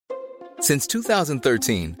Since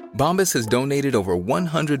 2013, Bombas has donated over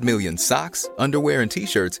 100 million socks, underwear, and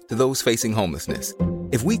T-shirts to those facing homelessness.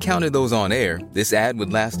 If we counted those on air, this ad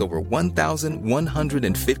would last over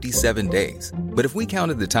 1,157 days. But if we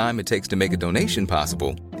counted the time it takes to make a donation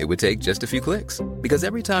possible, it would take just a few clicks. Because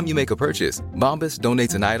every time you make a purchase, Bombas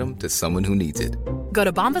donates an item to someone who needs it. Go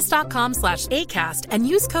to bombas.com/ACAST and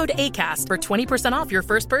use code ACAST for 20% off your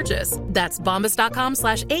first purchase. That's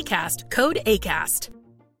bombas.com/ACAST, code ACAST.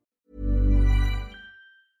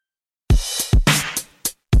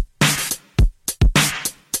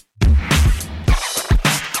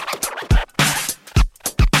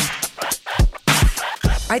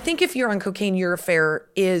 I think if you're on cocaine, your affair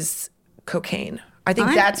is cocaine. I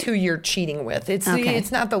think that's who you're cheating with. It's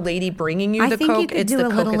not the lady bringing you the coke. You could it's do the a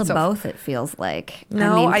coke little itself. of both, it feels like.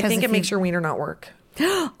 No, I think it makes your wiener not work.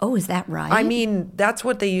 Oh, is that right? I mean, that's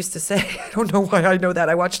what they used to say. I don't know why I know that.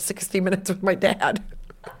 I watched 60 Minutes with my dad.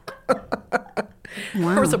 Wow.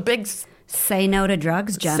 There was a big... Say no to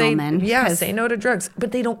drugs, gentlemen. Say no to drugs.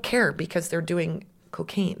 But they don't care because they're doing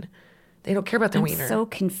cocaine. They don't care about their wiener. I'm so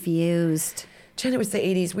confused. Jen, it was the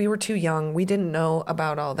 80s. We were too young. We didn't know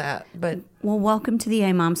about all that. But well, welcome to the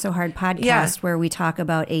I Mom So Hard podcast, where we talk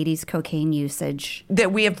about 80s cocaine usage.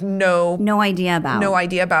 That we have no idea about. No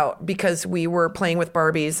idea about because we were playing with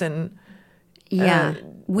Barbies and...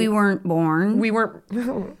 we weren't born. We weren't...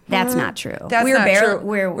 That's not true. That's we're not true.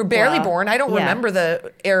 We're barely born. I don't remember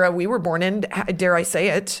the era we were born in. Dare I say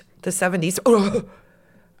it? The 70s. Ugh.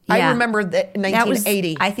 I remember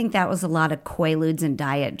 1980. I think that was a lot of Quaaludes and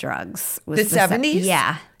diet drugs. The 70s?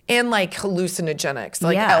 Yeah. And like hallucinogenics,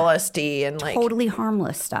 like LSD and like... Totally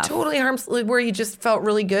harmless stuff. Totally harmless, where you just felt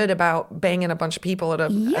really good about banging a bunch of people at a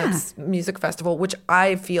music festival, which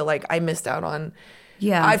I feel like I missed out on.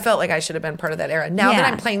 Yeah. I felt like I should have been part of that era. Now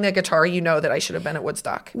that I'm playing the guitar, you know that I should have been at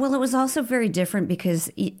Woodstock. Well, it was also very different because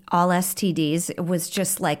all STDs, it was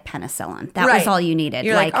just like penicillin. That was all you needed.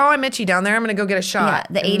 You're like, oh, I'm itchy down there. I'm going to go get a shot.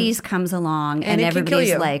 Yeah, the 80s comes along and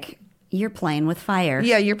everybody's like, you're playing with fire.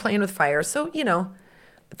 Yeah, you're playing with fire. So,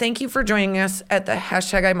 thank you for joining us at the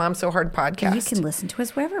hashtag I Mom So Hard podcast. And you can listen to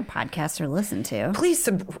us wherever podcasts are listened to. Please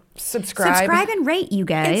subscribe. Subscribe and rate, you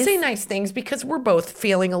guys. And say nice things because we're both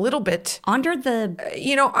feeling a little bit... under the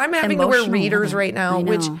I'm having to wear readers right now,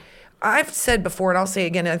 which I've said before and I'll say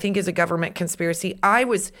again, I think is a government conspiracy. I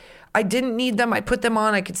didn't need them. I put them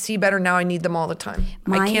on. I could see better. Now I need them all the time.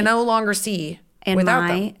 I can no longer see and without my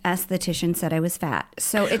them. esthetician said I was fat.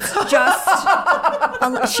 So it's just...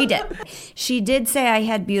 she did. She did say I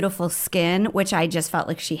had beautiful skin, which I just felt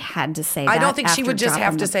like she had to say that. I don't think she would just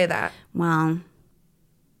have to say that. Well...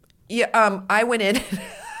 Yeah, I went in.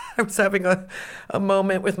 I was having a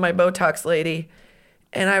moment with my Botox lady.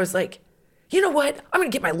 And I was like, you know what? I'm going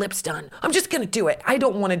to get my lips done. I'm just going to do it. I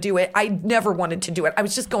don't want to do it. I never wanted to do it. I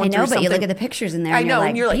was just going through something. I know, but you look at the pictures in there I know,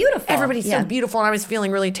 and you're like, beautiful. Everybody's so beautiful. And I was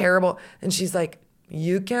feeling really terrible. And she's like,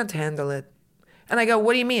 you can't handle it. And I go,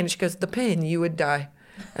 what do you mean? And she goes, the pain, you would die.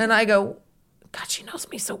 And I go, God, she knows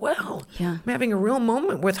me so well. Yeah. I'm having a real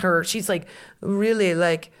moment with her. She's like, really,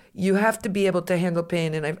 like, you have to be able to handle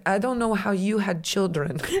pain. And I don't know how you had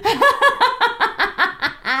children.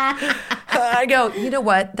 I go, you know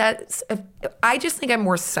what? I just think I'm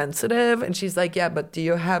more sensitive. And she's like, yeah, but do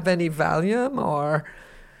you have any Valium or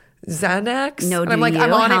Xanax? No, and I'm like,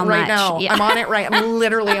 I'm on it right now. Yeah. I'm on it right. I'm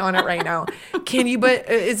literally on it right now. Can you? But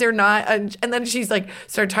is there not? And then she's like,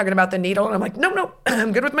 started talking about the needle, and I'm like, no,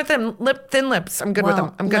 I'm good with my thin lips. I'm good with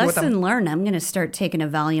them. I'm good with them. Lesson learned. I'm going to start taking a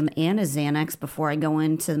Valium and a Xanax before I go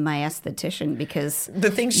into my esthetician because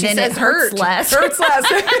the things she then says it hurts less. Hurts less.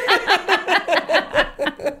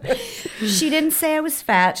 She didn't say I was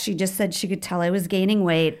fat. She just said she could tell I was gaining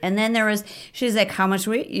weight. And then she's like, how much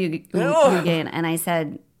weight you gain? And I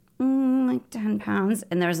said, like 10 pounds.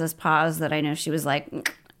 And there was this pause that I know she was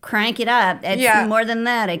like, crank it up. It's more than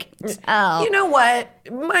that. I can tell. You know what?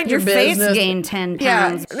 Mind your face business. gained 10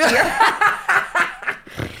 pounds.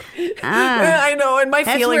 I know, and my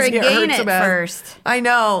feelings get hurt so bad. First. I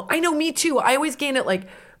know, me too. I always gain it like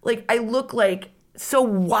I look like so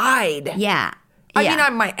wide. Yeah. I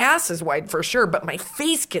mean, my ass is wide for sure, but my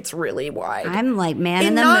face gets really wide. I'm like man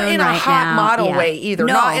in the not moon in a right hot now. model way either.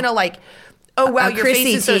 No. Not in a like, oh wow, your Chrissy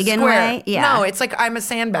face is so Teigen square. way? Yeah. No, it's like I'm a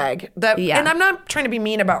sandbag. And I'm not trying to be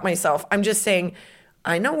mean about myself. I'm just saying,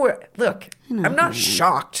 I know where. Look, I'm not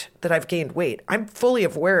shocked that I've gained weight. I'm fully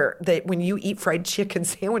aware that when you eat fried chicken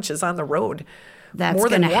sandwiches on the road, that's more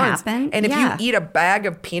than once, happen. and if you eat a bag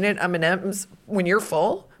of peanut M&Ms when you're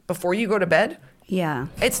full before you go to bed,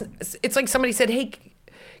 it's like somebody said, "Hey,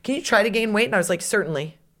 can you try to gain weight?" And I was like,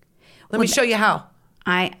 "Certainly. Let me show you how."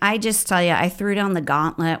 I just tell you, I threw down the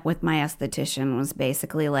gauntlet with my esthetician. Was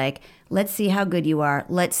basically like, let's see how good you are.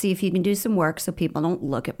 Let's see if you can do some work so people don't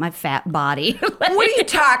look at my fat body. What are you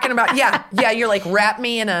talking about? Yeah, you're like, wrap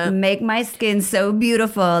me in a... Make my skin so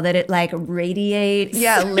beautiful that it like radiates.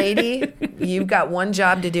 Yeah, lady, you've got one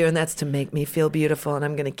job to do, and that's to make me feel beautiful, and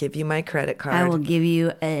I'm going to give you my credit card. I will give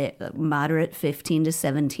you a moderate 15 to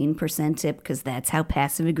 17% tip because that's how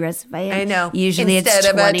passive aggressive I am. I know. Usually Instead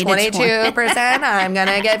it's 20 of a 22%, I'm going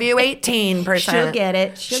to give you 18%. She'll get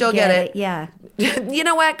it. She'll get it. Yeah. You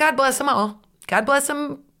know what? God bless them all. God bless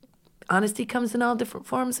them. Honesty comes in all different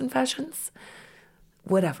forms and fashions.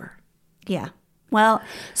 Whatever. Yeah. Well,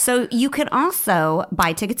 so you could also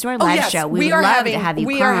buy tickets to our live show. We would love to have you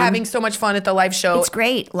come. We are having so much fun at the live show. It's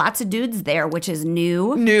great. Lots of dudes there, which is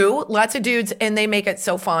new. Lots of dudes, and they make it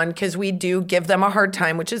so fun because we do give them a hard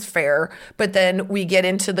time, which is fair. But then we get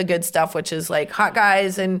into the good stuff, which is like hot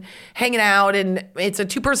guys and hanging out, and it's a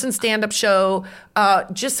 2-person stand-up show,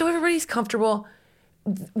 just so everybody's comfortable.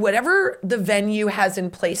 Whatever the venue has in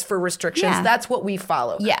place for restrictions, that's what we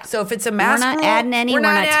follow. Yeah. So if it's a mask we're not rule, adding any, we're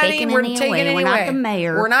not taking any away. We're not the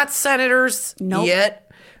mayor. We're not senators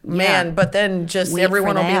yet. Man, Yeah. but then just Wait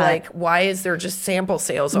everyone for will be that. like, why is there just sample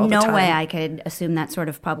sales all the No time? way I could assume that sort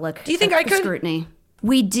of public Do you think I could? scrutiny.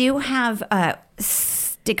 We do have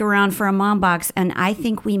stick around for a mom box, and I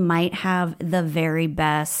think we might have the very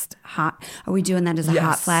best hot. Are we doing that as a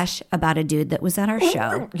hot flash about a dude that was at our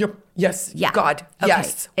show? Yep. Yes. Yeah. God. Okay.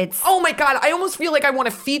 Yes. Oh my God. I almost feel like I want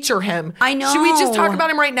to feature him. I know. Should we just talk about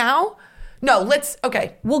him right now? No, let's.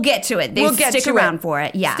 Okay. We'll get to it. We'll get stick to around it. for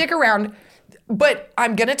it. Yeah. Stick around. But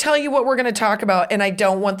I'm going to tell you what we're going to talk about, and I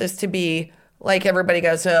don't want this to be like everybody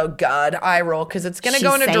goes, oh God, eye roll, because it's going to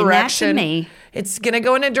go in a saying that to direction. me. It's going to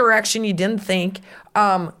go in a direction you didn't think.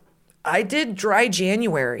 I did dry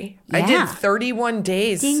January. I did 31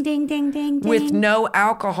 days. Ding, ding, ding, ding, ding. With no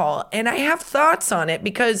alcohol. And I have thoughts on it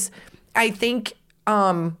because I think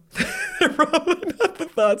they're probably not the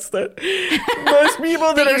thoughts that most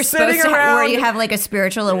people that are sitting around. Where you have like a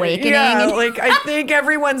spiritual awakening. Yeah, like I think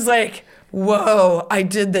everyone's like, whoa, I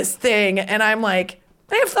did this thing. And I'm like,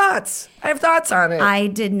 I have thoughts. I have thoughts on it. I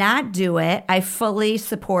did not do it. I fully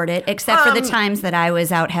support it, except for the times that I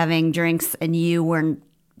was out having drinks and you were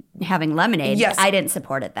having lemonade. Yes. I didn't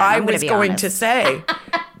support it then. I I'm gonna was be going honest. to say,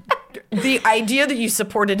 the idea that you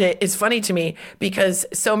supported it is funny to me because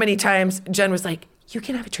so many times Jen was like, you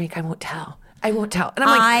can have a drink, I won't tell. I won't tell. And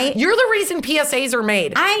I'm like, you're the reason PSAs are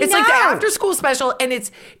made. It's like the after school special, and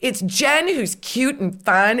it's Jen who's cute and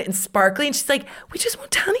fun and sparkly, and she's like, we just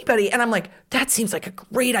won't tell anybody. And I'm like, that seems like a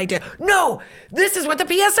great idea. No, this is what the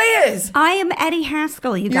PSA is. I am Eddie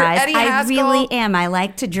Haskell, you You're guys. Eddie I Haskell. really am. I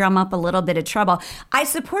like to drum up a little bit of trouble. I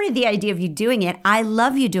supported the idea of you doing it. I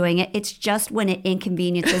love you doing it. It's just when it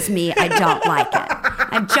inconveniences me, I don't like it.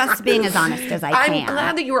 I'm just being as honest as I can. I'm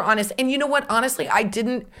glad that you were honest. And you know what? Honestly, I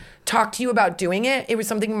didn't talk to you about doing it. It was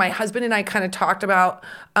something my husband and I kind of talked about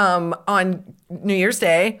on New Year's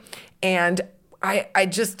Day. And I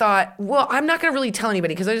just thought, well, I'm not going to really tell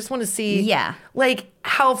anybody because I just want to see like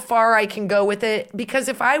how far I can go with it. Because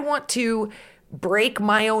if I want to break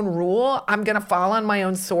my own rule, I'm going to fall on my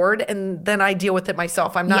own sword and then I deal with it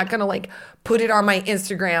myself. I'm not going to like put it on my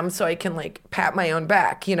Instagram so I can like pat my own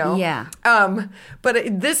back, you know? Yeah.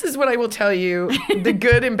 But this is what I will tell you, the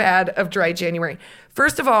good and bad of dry January.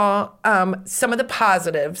 First of all, some of the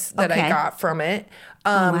positives that I got from it.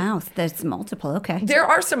 Oh, wow. There's multiple. Okay. There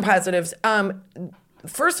are some positives.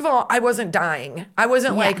 First of all, I wasn't dying. I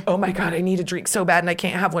wasn't like, oh my God, I need a drink so bad and I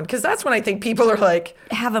can't have one. Because that's when I think people are like,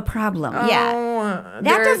 have a problem. That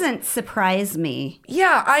doesn't surprise me.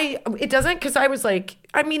 Yeah, it doesn't because I was like,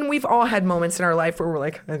 I mean, we've all had moments in our life where we're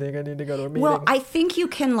like, I think I need to go to a meeting. Well, I think you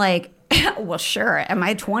can like, well, sure. In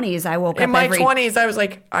my 20s, I woke up in my 20s, I was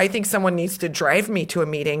like, I think someone needs to drive me to a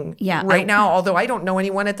meeting right now. Although I don't know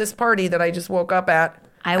anyone at this party that I just woke up at.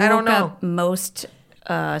 I don't know. Up most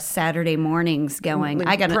Saturday mornings going,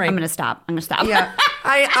 I'm going to stop. I'm going to stop. Yeah,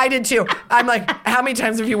 I did too. I'm like, how many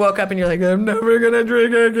times have you woke up and you're like, I'm never going to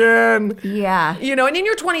drink again? Yeah. You know, and in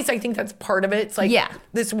your 20s, I think that's part of it. It's like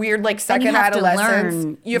this weird like second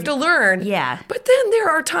adolescence. You have to learn. Yeah. But then there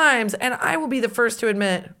are times, and I will be the first to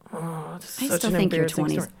admit, I still think your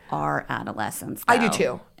 20s are adolescence. Though. I do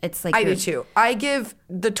too. It's like I do too. I give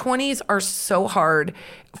the 20s are so hard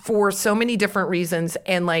for so many different reasons.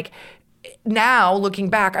 And like now looking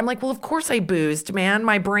back, I'm like, well, of course I boozed, man.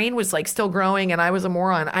 My brain was like still growing and I was a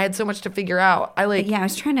moron. I had so much to figure out. I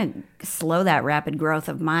was trying to slow that rapid growth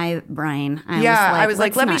of my brain. I was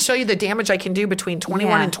like, let me show you the damage I can do between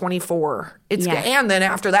 21 and 24. And then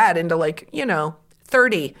after that into like,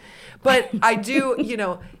 30. But I do,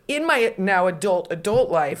 in my now adult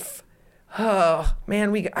life, oh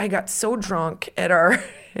man, I got so drunk at our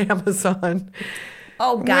Amazon.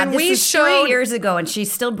 Oh God, When this was 3 years ago, and she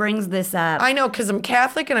still brings this up. I know, because I'm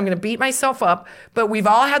Catholic and I'm going to beat myself up. But we've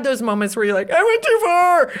all had those moments where you're like, I went too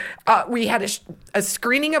far. We had a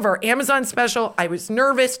screening of our Amazon special. I was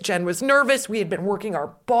nervous. Jen was nervous. We had been working our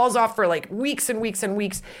balls off for like weeks and weeks and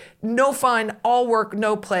weeks. No fun, all work,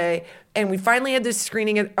 no play. And we finally had this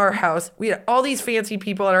screening at our house. We had all these fancy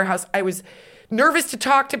people at our house. I was nervous to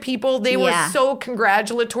talk to people. They were so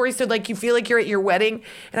congratulatory. So like you feel like you're at your wedding.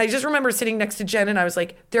 And I just remember sitting next to Jen and I was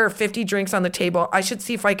like, there are 50 drinks on the table. I should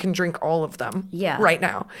see if I can drink all of them right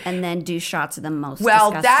now. And then do shots of the most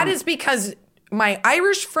Well, disgusting. that is because my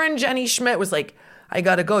Irish friend Jenny Schmidt was like, I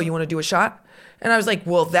got to go. You want to do a shot? And I was like,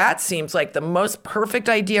 well, that seems like the most perfect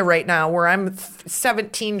idea right now where I'm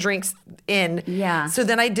 17 drinks in. Yeah. So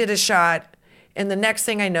then I did a shot. And the next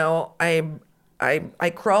thing I know, I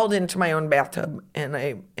crawled into my own bathtub and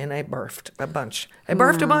I barfed a bunch. I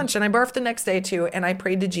barfed a bunch and I barfed the next day too. And I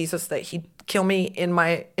prayed to Jesus that he'd kill me in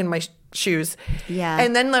my shoes. Yeah.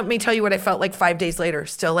 And then let me tell you what I felt like 5 days later.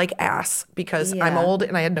 Still like ass because I'm old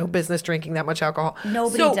and I had no business drinking that much alcohol.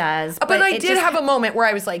 Nobody does. But I did have a moment where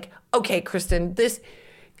I was like, okay, Kristen,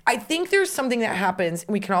 I think there's something that happens,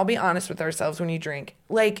 and we can all be honest with ourselves when you drink.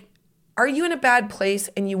 Like, are you in a bad place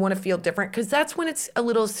and you want to feel different? Because that's when it's a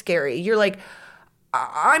little scary. You're like,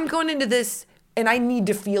 I'm going into this and I need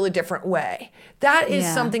to feel a different way. That is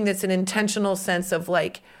something that's an intentional sense of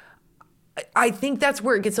like, I think that's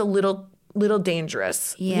where it gets a little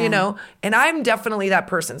dangerous, And I'm definitely that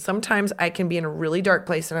person. Sometimes I can be in a really dark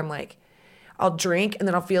place and I'm like, I'll drink and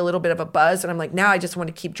then I'll feel a little bit of a buzz. And I'm like, now I just want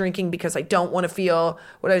to keep drinking because I don't want to feel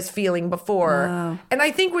what I was feeling before. Oh. And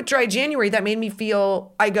I think with Dry January, that made me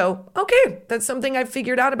feel, I go, okay, that's something I've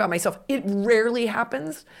figured out about myself. It rarely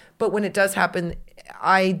happens, but when it does happen,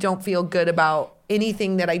 I don't feel good about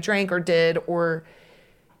anything that I drank or did, or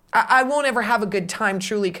I won't ever have a good time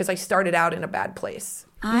truly because I started out in a bad place.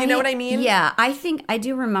 You know what I mean? Yeah, I think I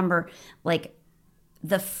do remember like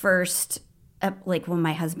the first, like when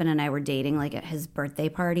my husband and I were dating, like at his birthday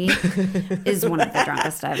party is one of the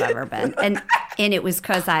drunkest I've ever been. And it was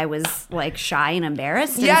because I was like shy and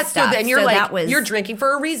embarrassed and stuff. So then you're you're drinking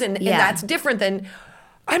for a reason. And that's different than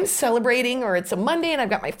I'm celebrating or it's a Monday and I've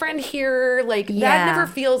got my friend here. Like that never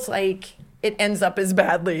feels like it ends up as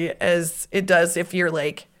badly as it does if you're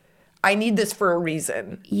like, I need this for a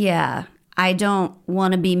reason. Yeah. I don't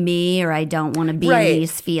want to be me, or I don't want to be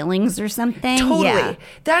these feelings or something. Totally. Yeah.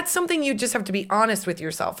 That's something you just have to be honest with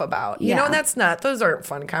yourself about. You know, and those aren't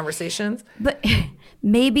fun conversations. But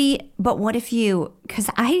what if because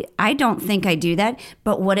I don't think I do that,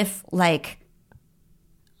 but what if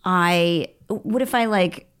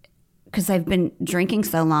because I've been drinking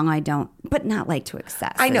so long, but not like to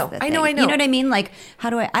excess. I know. You know what I mean? Like, how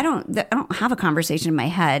do I don't have a conversation in my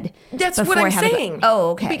head. That's what I'm saying. Oh,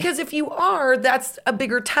 okay. Because if you are, that's a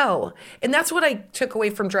bigger tell. And that's what I took away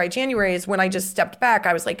from Dry January is when I just stepped back,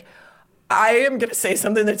 I was like, I am going to say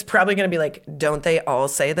something that's probably going to be like, don't they all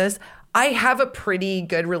say this? I have a pretty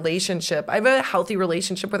good relationship. I have a healthy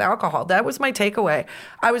relationship with alcohol. That was my takeaway.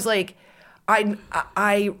 I was like,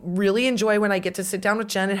 I really enjoy when I get to sit down with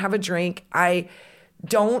Jen and have a drink. I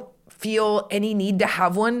don't feel any need to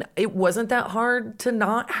have one. It wasn't that hard to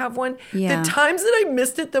not have one. Yeah. The times that I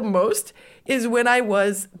missed it the most is when I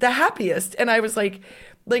was the happiest. And I was like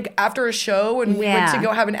after a show and we went to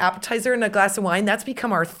go have an appetizer and a glass of wine, that's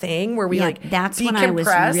become our thing where we that's decompress. When I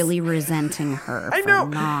was really resenting her I know.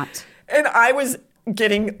 for not. And I was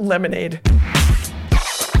getting lemonade.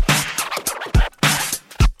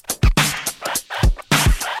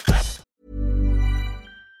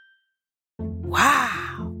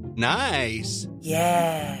 Wow. Nice.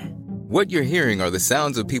 Yeah. What you're hearing are the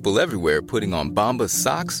sounds of people everywhere putting on Bombas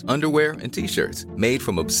socks, underwear, and T-shirts made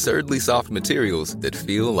from absurdly soft materials that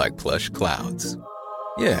feel like plush clouds.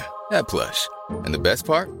 Yeah, that plush. And the best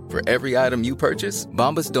part? For every item you purchase,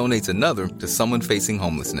 Bombas donates another to someone facing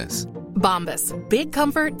homelessness. Bombas. Big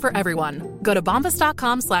comfort for everyone. Go to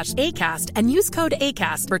bombas.com/ACAST and use code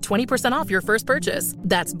ACAST for 20% off your first purchase.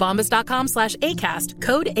 That's bombas.com/ACAST.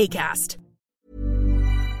 Code ACAST.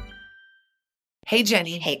 Hey,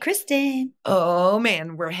 Jenny. Hey, Kristen. Oh,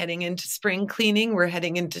 man, we're heading into spring cleaning. We're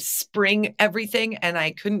heading into spring everything. And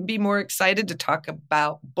I couldn't be more excited to talk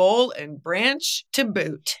about Boll and Branch to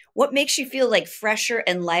boot. What makes you feel like fresher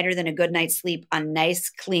and lighter than a good night's sleep on nice,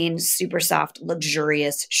 clean, super soft,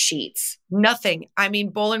 luxurious sheets? Nothing. I mean,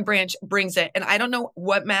 Boll and Branch brings it. And I don't know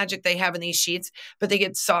what magic they have in these sheets, but they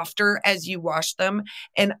get softer as you wash them.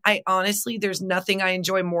 And I honestly, there's nothing I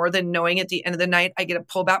enjoy more than knowing at the end of the night, I get to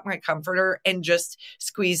pull back my comforter and just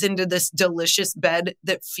squeeze into this delicious bed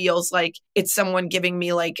that feels like it's someone giving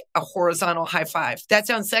me like a horizontal high five. That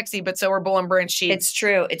sounds sexy, but so are Boll and Branch sheets. It's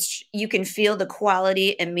true. You can feel the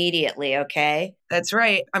quality immediately, okay? That's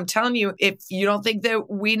right. I'm telling you, if you don't think that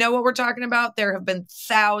we know what we're talking about, there have been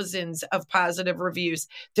thousands of positive reviews.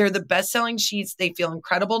 They're the best-selling sheets. They feel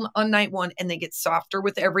incredible on night one, and they get softer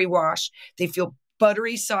with every wash. They feel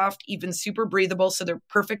buttery soft, even super breathable, so they're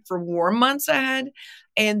perfect for warm months ahead.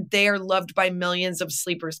 And they are loved by millions of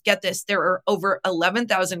sleepers. Get this, there are over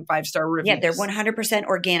 11,000 5-star reviews. Yeah, they're 100%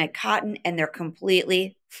 organic cotton, and they're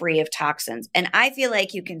completely free of toxins. And I feel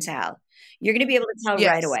like you can tell. You're going to be able to tell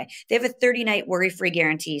right away. They have a 30-night worry-free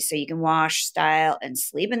guarantee, so you can wash, style, and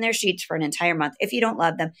sleep in their sheets for an entire month if you don't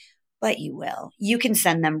love them, but you will. You can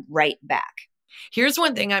send them right back. Here's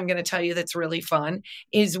one thing I'm going to tell you that's really fun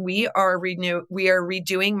is we are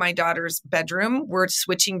redoing my daughter's bedroom. We're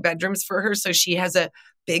switching bedrooms for her. So she has a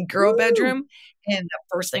big girl bedroom. And the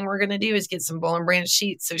first thing we're going to do is get some Boll and Branch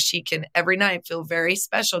sheets so she can every night feel very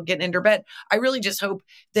special getting into her bed. I really just hope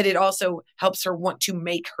that it also helps her want to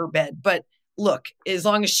make her bed. But look, as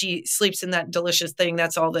long as she sleeps in that delicious thing,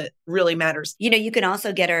 that's all that really matters. You know, you can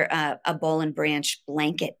also get her a Boll and Branch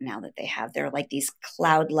blanket now that they have. They're like these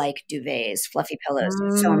cloud-like duvets, fluffy pillows,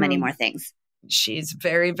 so many more things. She's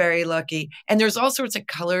very, very lucky. And there's all sorts of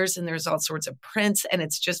colors and there's all sorts of prints and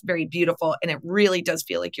it's just very beautiful. And it really does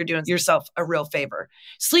feel like you're doing yourself a real favor.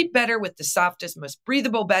 Sleep better with the softest, most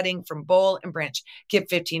breathable bedding from Boll and Branch. Get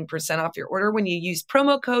 15% off your order when you use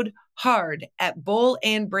promo code HARD at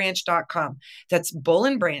bollandbranch.com. That's Boll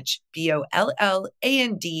and Branch,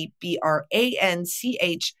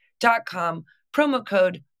 BOLLANDBRANCH.com. Promo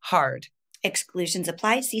code HARD. Exclusions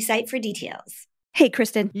apply. See site for details. Hey,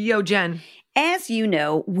 Kristen. Yo, Jen. As you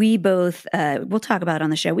know, we both, we'll talk about it on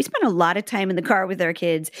the show. We spend a lot of time in the car with our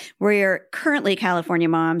kids. We're currently California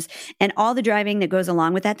moms, and all the driving that goes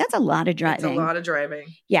along with that, that's a lot of driving. It's a lot of driving.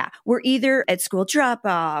 Yeah. We're either at school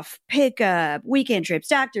drop-off, pickup, weekend trips,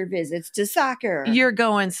 doctor visits, to soccer. You're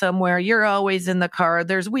going somewhere. You're always in the car.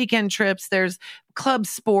 There's weekend trips. There's club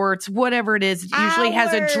sports, whatever it is. It usually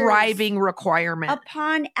has a driving requirement.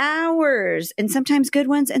 Upon hours. And sometimes good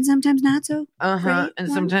ones and sometimes not so.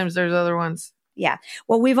 And sometimes there's other ones. Yeah.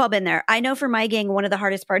 Well, we've all been there. I know for my gang, one of the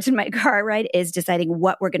hardest parts in my car ride is deciding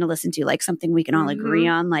what we're going to listen to, like something we can all agree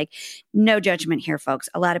on. Like, no judgment here, folks.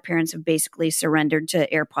 A lot of parents have basically surrendered to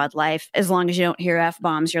AirPod life. As long as you don't hear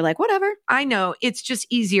F-bombs, you're like, whatever. I know. It's just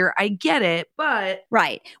easier. I get it, but...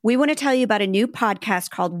 Right. We want to tell you about a new podcast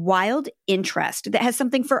called Wild Interest that has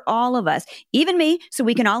something for all of us, even me, so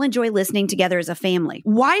we can all enjoy listening together as a family.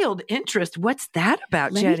 Wild Interest? What's that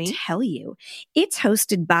about, Jenny? Let me tell you. It's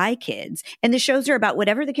hosted by kids, and the shows are about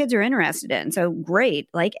whatever the kids are interested in. So great.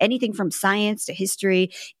 Like anything from science to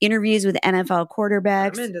history, interviews with NFL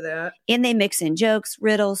quarterbacks. I'm into that. And they mix in jokes,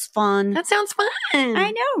 riddles, fun. That sounds fun.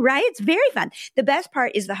 I know, right? It's very fun. The best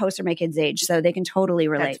part is the hosts are my kids' age, so they can totally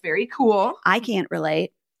relate. That's very cool. I can't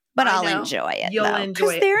relate, but I'll enjoy it. You'll enjoy it.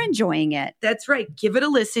 Because they're enjoying it. That's right. Give it a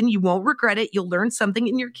listen. You won't regret it. You'll learn something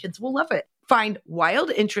and your kids will love it. Find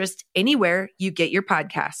Wild Interest anywhere you get your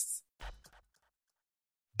podcasts.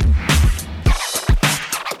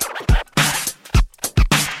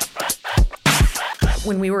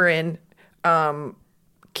 When we were in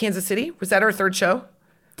Kansas City, was that our third show?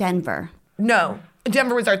 Denver. No,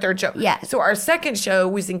 Denver was our third show. Yeah. So our second show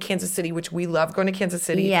was in Kansas City, which we love going to Kansas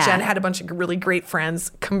City. Yeah. Jen had a bunch of really great friends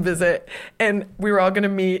come visit, and we were all going to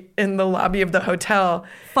meet in the lobby of the hotel.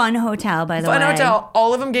 Fun hotel, by the way. Fun hotel.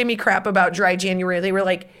 All of them gave me crap about Dry January. They were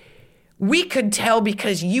like, we could tell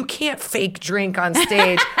because you can't fake drink on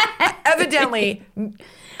stage. Evidently,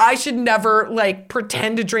 I should never like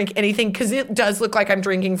pretend to drink anything because it does look like I'm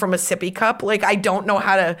drinking from a sippy cup. Like I don't know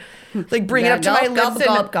how to like bring it up to my lips.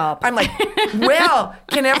 I'm like, well,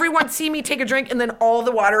 can everyone see me take a drink? And then all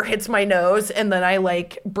the water hits my nose and then I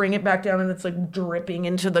like bring it back down and it's like dripping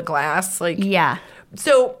into the glass. Like, yeah.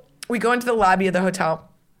 So we go into the lobby of the hotel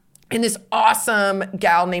and this awesome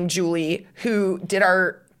gal named Julie who did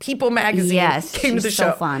our People magazine came to the show.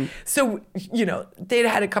 So fun. So, you know, they'd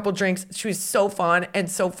had a couple drinks. She was so fun and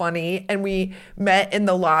so funny. And we met in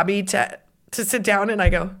the lobby to sit down. And I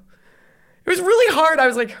go, it was really hard. I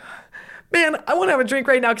was like, man, I want to have a drink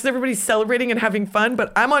right now because everybody's celebrating and having fun.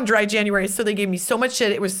 But I'm on Dry January. So they gave me so much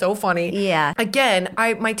shit. It was so funny. Yeah. Again,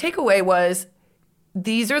 my takeaway was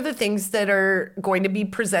these are the things that are going to be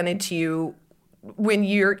presented to you when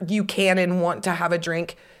you can and want to have a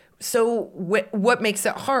drink. So what makes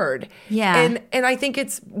it hard? Yeah. And I think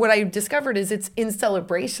it's what I discovered is it's in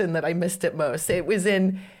celebration that I missed it most. It was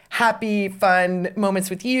in happy, fun moments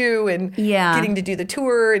with you and getting to do the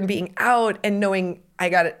tour and being out and knowing I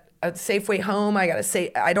got a safe way home.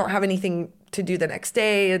 I don't have anything to do the next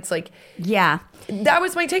day. It's like, that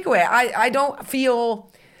was my takeaway. I don't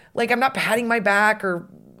feel like I'm not patting my back or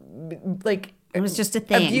like. It was just a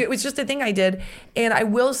thing. It was just a thing I did. And I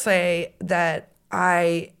will say that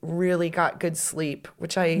I really got good sleep,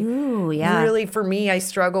 which really, for me, I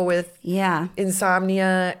struggle with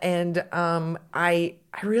insomnia. And I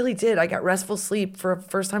really did. I got restful sleep for the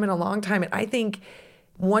first time in a long time. And I think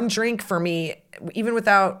one drink for me, even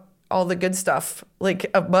without all the good stuff, like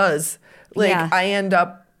a buzz, I end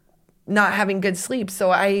up not having good sleep. So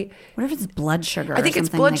what if it's blood sugar? I think it's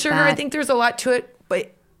blood sugar. That? I think there's a lot to it,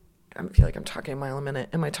 but I feel like I'm talking a mile a minute.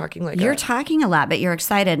 Am I talking like you're talking a lot, but you're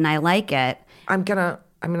excited and I like it. I'm gonna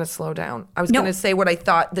slow down. I was gonna say what I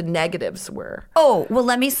thought the negatives were. Oh, well,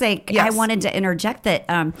 let me say, I wanted to interject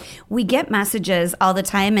that we get messages all the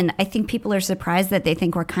time, and I think people are surprised that they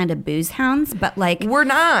think we're kind of booze hounds, but like we're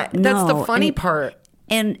not. That's the funny part.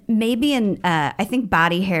 And maybe in I think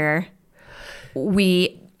Body Hair,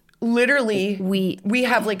 we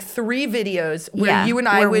have like 3 videos where you and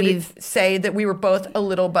I would say that we were both a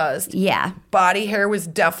little buzzed. Yeah. Body Hair was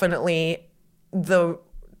definitely the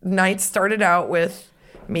night started out with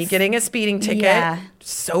me getting a speeding ticket,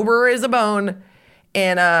 sober as a bone,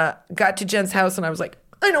 and got to Jen's house and I was like,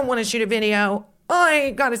 I don't want to shoot a video.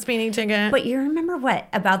 I got a speeding ticket. But you remember what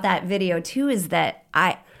about that video too is that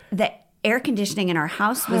the air conditioning in our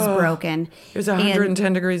house was broken. It was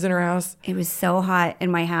 110 degrees in our house. It was so hot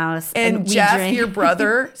in my house. And Jeff, your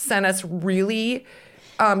brother, sent us really...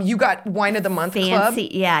 you got Wine of the Month Club.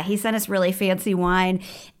 Yeah, he sent us really fancy wine.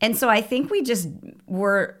 And so I think we just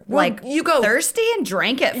were thirsty and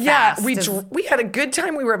drank it fast. Yeah, we had a good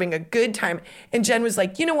time. We were having a good time. And Jen was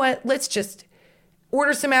like, you know what? Let's just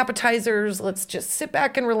order some appetizers. Let's just sit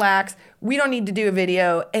back and relax. We don't need to do a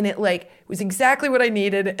video. And it was exactly what I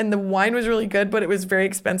needed. And the wine was really good, but it was very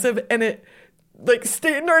expensive. And it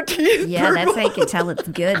stained our teeth. Yeah, that's how you can tell it's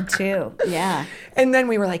good too. Yeah. And then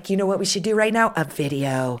we were like, you know what we should do right now? A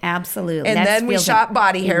video. Absolutely. And then we shot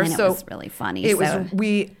Body Hair. So it was really funny.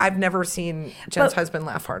 I've never seen Jen's husband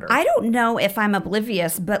laugh harder. I don't know if I'm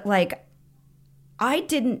oblivious, but I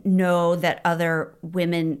didn't know that other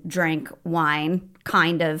women drank wine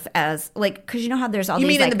kind of as because you know how there's all you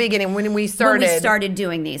these. You mean in the beginning when we started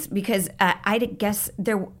doing these because I guess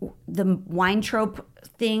the wine trope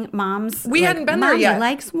thing, moms. We hadn't been there yet.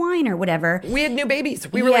 Likes wine or whatever. We had new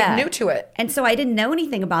babies. We were new to it, and so I didn't know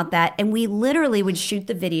anything about that. And we literally would shoot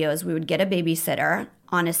the videos. We would get a babysitter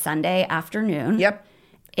on a Sunday afternoon. Yep.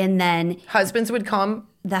 And then husbands would come.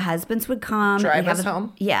 The husbands would come. Drive us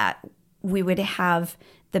home. Yeah. We would have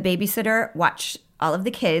the babysitter watch all of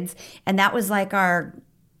the kids, and that was like our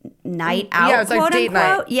night out. Yeah, it was like date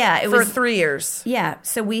night. Yeah, it was for 3 years. Yeah,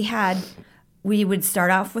 so we would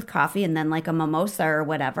start off with coffee and then like a mimosa or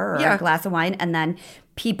whatever, or a glass of wine, and then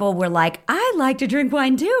people were like, "I like to drink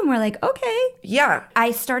wine too," and we're like, "Okay." Yeah,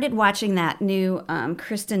 I started watching that new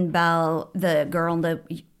Kristen Bell, the girl in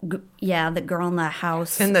the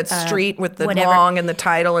house in the street with the long and the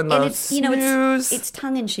title and the snooze. It's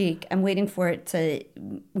tongue in cheek. I'm waiting for it to.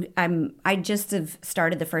 I just have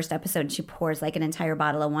started the first episode. She pours like an entire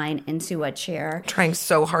bottle of wine into a chair. Trying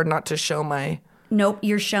so hard not to show my. Nope,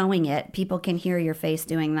 you're showing it. People can hear your face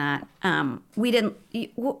doing that. We didn't. I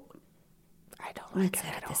don't like it. Let's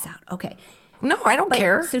edit this out. Okay. No, I don't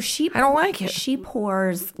care. So I don't like it. She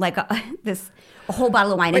pours like a whole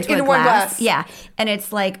bottle of wine into a glass. One glass. Yeah. And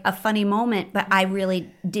it's like a funny moment, but I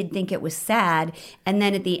really did think it was sad. And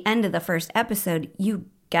then at the end of the first episode, you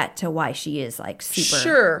get to why she is like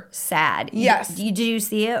super sad. Yes. Did you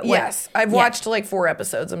see it? Yes. I've watched like 4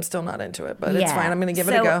 episodes. I'm still not into it, but it's fine. I'm going to give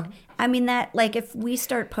it a go. I mean, if we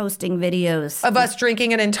start posting videos of us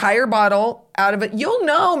drinking an entire bottle out of it, you'll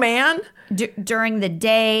know, man. During the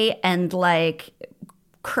day and like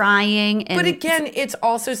crying. But again, it's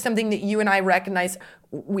also something that you and I recognize.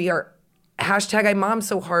 We are #I mom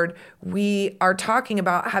so hard. We are talking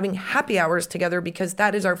about having happy hours together because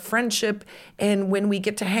that is our friendship and when we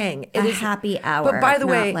get to hang. It is happy hour. But by the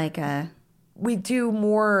way, like we do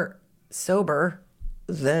more sober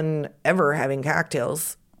than ever having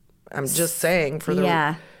cocktails. I'm just saying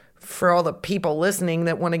for all the people listening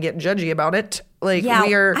that want to get judgy about it. We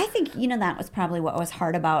are. I think that was probably what was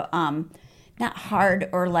hard about not hard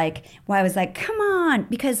or like why I was like, come on,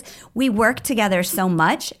 because we work together so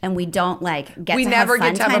much and we don't like get We to never have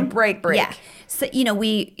fun get to have a time. break. Yeah. So,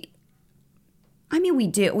 we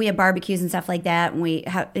do. We have barbecues and stuff like that, and we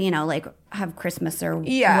have, like have Christmas or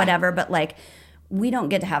whatever, but like we don't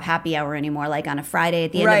get to have happy hour anymore, like on a Friday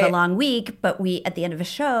at the end of a long week, but we, at the end of a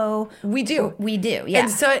show. We do. We do, yeah.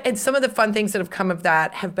 And some of the fun things that have come of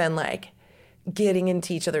that have been like getting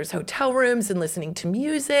into each other's hotel rooms and listening to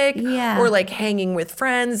music, or like hanging with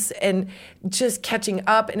friends and just catching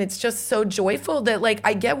up. And it's just so joyful that like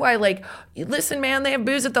I get why, like, listen, man, they have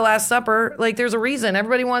booze at the Last Supper. Like, there's a reason.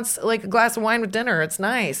 Everybody wants like a glass of wine with dinner. It's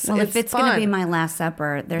nice. Well, if it's going to be my Last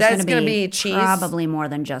Supper, there's going to be cheese. Probably more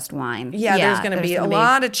than just wine. Yeah, there's going to be a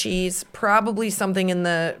lot of cheese, probably something in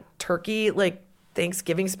the turkey, like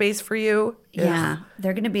Thanksgiving space for you. Yeah.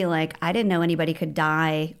 They're going to be like, I didn't know anybody could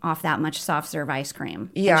die off that much soft serve ice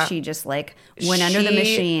cream. Yeah. And she just like went under the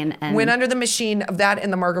machine. And went under the machine of that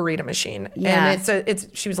and the margarita machine. Yeah. And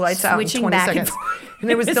she was lights out in Switching 20 back and seconds. forth.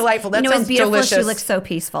 And it was delightful. That it was sounds beautiful. delicious. She looks so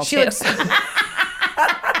peaceful She too. looks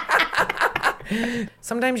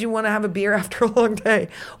Sometimes you want to have a beer after a long day.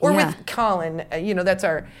 Or with Colin, that's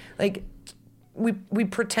our, like, we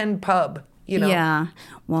pretend pub, Yeah.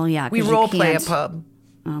 Well, yeah. We role play a pub.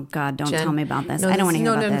 Oh, God, don't Jen. tell me about this. No, I don't want to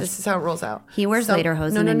hear about this is how it rolls out. He wears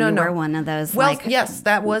lederhosen and you wear one of those. Well, like, yes,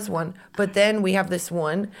 that was one. But then we have this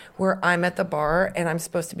one where I'm at the bar and I'm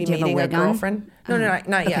supposed to be Do you have meeting a wig on? girlfriend. No,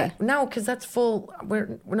 not yet. No, because that's full.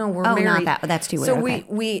 We're married. Not that. That's too weird. So Okay.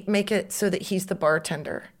 we make it so that he's the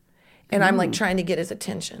bartender. And I'm like trying to get his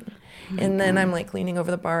attention. And then I'm like leaning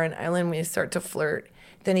over the bar and we start to flirt.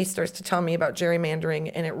 Then he starts to tell me about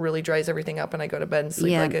gerrymandering, and it really dries everything up. And I go to bed and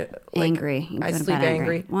sleep angry. You I go to sleep bed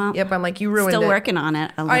angry. Well, yep, I'm like, you ruined it. Still working on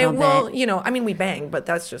it a little bit. Well, we bang, but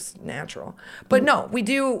that's just natural. But no,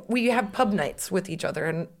 we have pub nights with each other,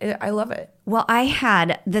 and I love it. Well, I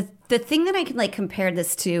had the thing that I can like compare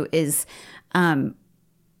this to is, I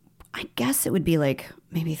guess it would be like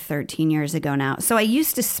maybe 13 years ago now. So I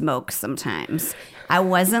used to smoke sometimes. I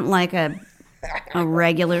wasn't like a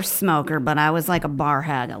regular smoker, but I was like a bar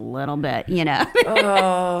hag a little bit,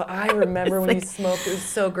 Oh, I remember when you smoked. It was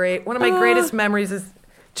so great. One of my greatest memories is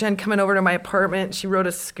Jen coming over to my apartment. She rode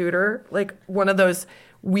a scooter, like one of those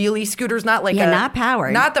wheelie scooters, not like not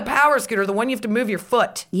powered. Not the power scooter, the one you have to move your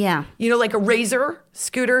foot. Yeah. Like a Razor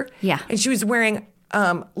scooter. Yeah. And she was wearing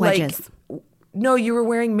wedges. No, you were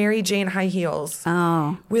wearing Mary Jane high heels.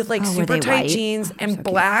 Oh. With like were super they tight white? jeans and so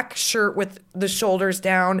black shirt with the shoulders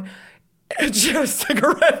down. And she had a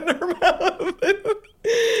cigarette in her mouth.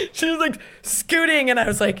 She was like scooting, and I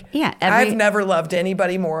was like, Yeah, I've never loved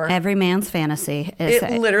anybody more. Every man's fantasy.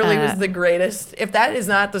 It literally was the greatest. If that is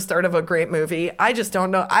not the start of a great movie, I just don't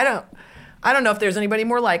know. I don't know if there's anybody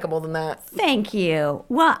more likable than that. Thank you.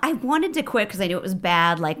 Well, I wanted to quit because I knew it was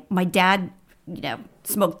bad. Like my dad,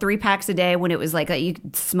 smoked 3 packs a day when it was like you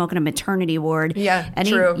could smoke in a maternity ward. Yeah, and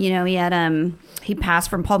true. He had he passed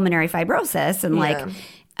from pulmonary fibrosis and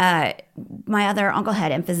my other uncle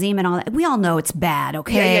had emphysema and all that. We all know it's bad,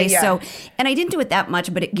 okay? Yeah. So, and I didn't do it that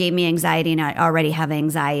much, but it gave me anxiety, and I already have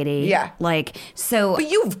anxiety. Yeah. So. But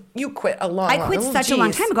you quit a long. I quit such a long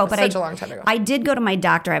time ago, but a long time ago. I did go to my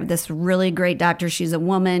doctor. I have this really great doctor. She's a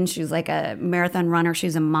woman. She's like a marathon runner.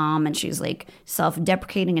 She's a mom, and she's like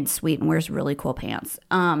self-deprecating and sweet and wears really cool pants.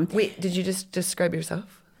 Wait, did you just describe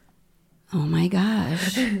yourself? Oh my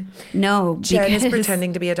gosh. No, Jen is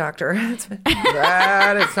pretending to be a doctor.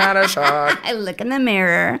 That is not a shock. I look in the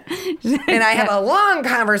mirror. And I have a long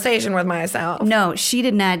conversation with myself. No, she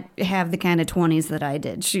did not have the kind of 20s that I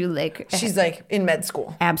did. She's like in med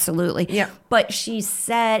school. Absolutely. Yeah. But she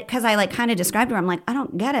said, because I like kind of described her, I'm like, I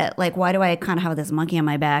don't get it. Like, why do I kind of have this monkey on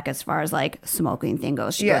my back as far as like smoking thing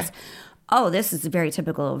goes? She goes, oh, this is very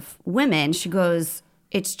typical of women. She goes,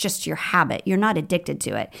 it's just your habit. You're not addicted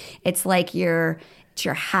to it. It's like it's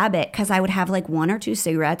your habit, because I would have like 1 or 2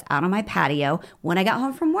 cigarettes out on my patio when I got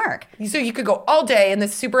home from work. So you could go all day in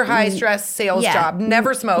this super high stress sales job,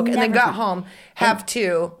 never smoke, and then got home, have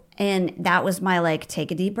 2. And that was my like,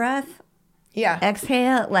 take a deep breath. Yeah.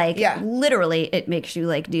 Exhale. Literally it makes you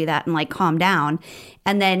like do that and like calm down.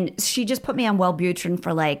 And then she just put me on Wellbutrin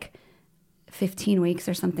for like 15 weeks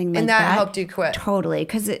or something like that. And that helped you quit. Totally.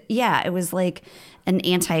 Because it was like an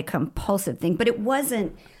anti-compulsive thing. But it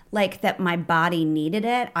wasn't like that my body needed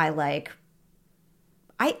it. I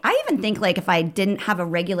even think like if I didn't have a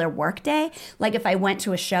regular work day, like if I went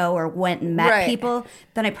to a show or went and met people,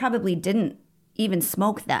 then I probably didn't even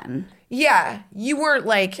smoke then. Yeah. You weren't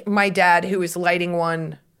like my dad who was lighting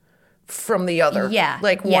one from the other. Yeah.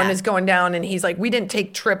 Like one is going down and he's like, we didn't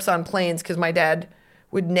take trips on planes because my dad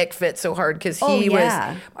would Nick fit so hard because he Oh,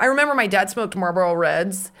 yeah. was. I remember my dad smoked Marlboro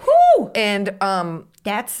Reds. Whew! And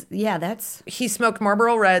That's he smoked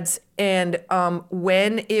Marlboro Reds, and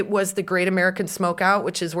when it was the Great American Smokeout,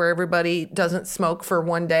 which is where everybody doesn't smoke for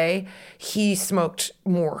one day, he smoked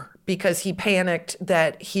more because he panicked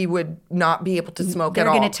that he would not be able to smoke at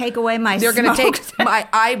all. They're going to take away my They're going to smoke. take my.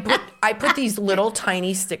 I put these little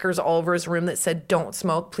tiny stickers all over his room that said "Don't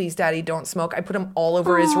smoke, please, Daddy, don't smoke." I put them all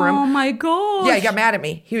over his room. Oh my gosh. Yeah, he got mad at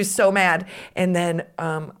me. He was so mad, and then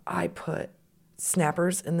I put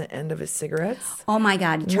snappers in the end of his cigarettes. Oh my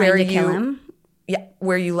God, Where trying to kill you- him? Yeah,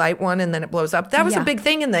 where you light one and then it blows up. That was Yeah. a big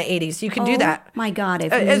thing in the 80s. You could do Oh that. my God,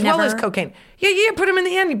 I've As well as never- cocaine. Yeah, put them in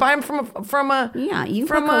the end. You buy them from a Yeah, you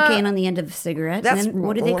from put cocaine on the end of cigarettes. That's And then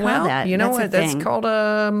what do they call well, that? You know That's a what? That's thing. called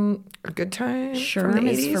a good time from Sherm the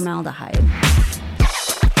is 80s.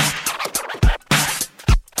 formaldehyde.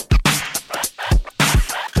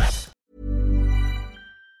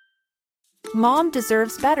 Mom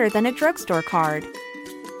deserves better than a drugstore card.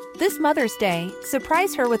 This Mother's Day,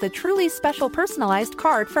 surprise her with a truly special personalized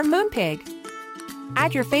card from Moonpig.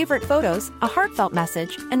 Add your favorite photos, a heartfelt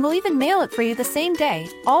message, and we'll even mail it for you the same day,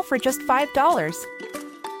 all for just $5.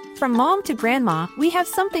 From mom to grandma, we have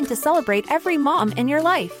something to celebrate every mom in your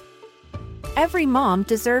life. Every mom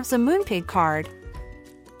deserves a Moonpig card.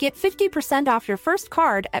 Get 50% off your first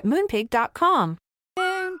card at moonpig.com.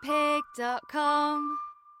 Moonpig.com.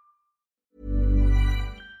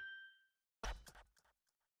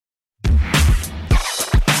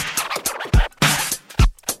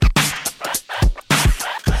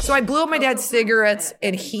 So I blew up my dad's cigarettes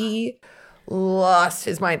and he lost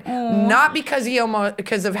his mind. Not because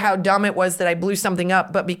because of how dumb it was that I blew something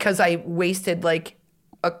up, but because I wasted like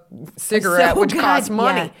a cigarette, So which good. costs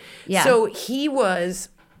money. Yeah. So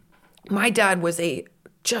my dad was a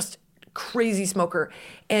just crazy smoker,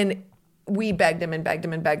 and we begged him and begged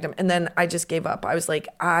him and begged him. And then I just gave up. I was like,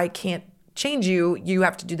 I can't change you. You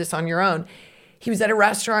have to do this on your own. He was at a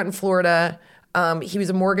restaurant in Florida. He was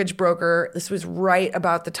a mortgage broker. This was right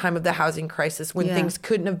about the time of the housing crisis when Yeah. things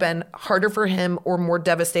couldn't have been harder for him or more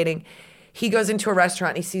devastating. He goes into a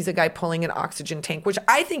restaurant and he sees a guy pulling an oxygen tank, which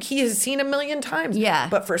I think he has seen a million times. Yeah.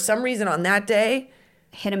 But for some reason on that day,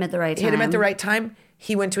 Hit him at the right time. hit him at the right time.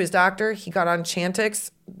 He went to his doctor. He got on Chantix.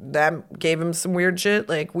 That gave him some weird shit,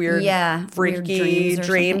 like weird, freaky weird dreams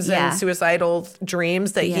dreams or something. Yeah. and suicidal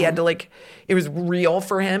dreams that he Yeah. had to it was real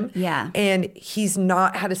for him. Yeah. And he's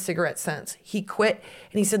not had a cigarette since. He quit.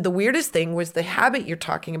 And he said the weirdest thing was the habit you're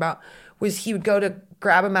talking about was he would go to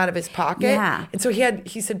grab them out of his pocket. Yeah. And so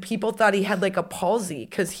he said people thought he had like a palsy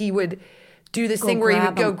because he would do this Go thing where he would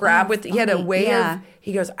grab go 'em. grab Oh, with, he had a funny. way Yeah. of,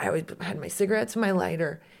 he goes, I always had my cigarettes and my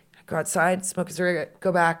lighter. I'd go outside, smoke a cigarette,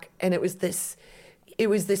 go back. And it was this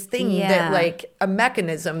thing Yeah. that like a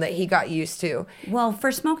mechanism that he got used to. Well,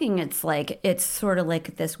 for smoking, it's sort of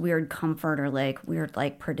like this weird comfort or like weird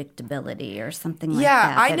like predictability or something like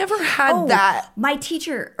Yeah, that. I never had that. My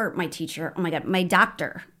teacher, oh my God, my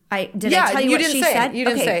doctor. Did Yeah, I tell you you what didn't she say it. said? You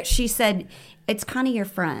didn't okay, say it. she said it's kind of your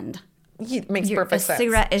friend. It makes A perfect sense.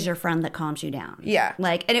 cigarette is your friend that calms you down. Yeah.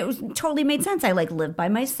 Like, and it was totally made sense. I like lived by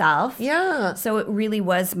myself. Yeah. So it really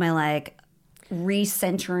was my like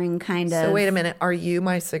recentering kind of. So wait a minute, are you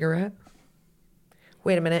my cigarette?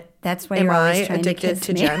 Wait a minute. That's why Am you're always I trying to addicted kiss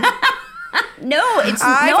to me. Jen? No, it's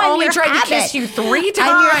I've no, I'm only your tried to habit. kiss you 3 I'm your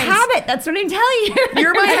times. habit. That's what I'm telling you.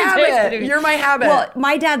 You're my habit. You're my habit. Well,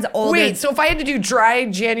 my dad's older. Wait, so if I had to do dry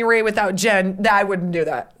January without Jen, I wouldn't do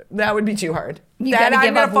that. That would be too hard. You That- gotta I'm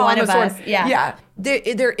give gonna up fall on one the of sword. us. Yeah. Yeah.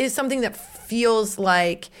 There is something that feels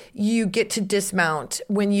like you get to dismount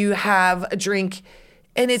when you have a drink,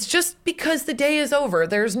 and it's just because the day is over.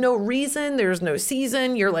 There's no reason, there's no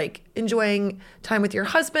season. You're like enjoying time with your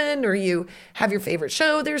husband, or you have your favorite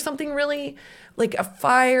show. There's something really like a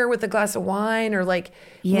fire with a glass of wine, or like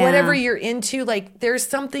Yeah. whatever you're into. Like there's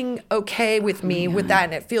something okay with me with that,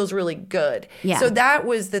 and it feels really good. Yeah. So that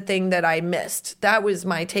was the thing that I missed. That was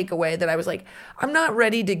my takeaway, that I was like, I'm not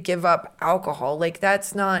ready to give up alcohol. Like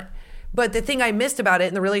that's not. But the thing I missed about it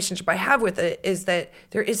and the relationship I have with it is that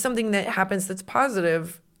there is something that happens that's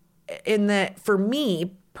positive, in that for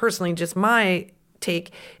me personally, just my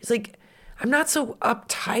take is like, I'm not so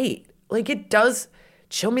uptight. Like it does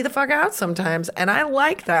chill me the fuck out sometimes. And I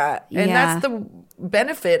like that. And Yeah. that's the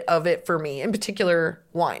benefit of it for me, in particular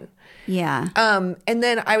wine. Yeah. And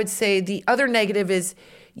then I would say the other negative is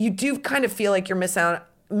you do kind of feel like you're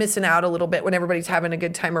missing out a little bit when everybody's having a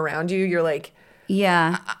good time around you. You're like,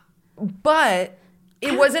 Yeah. but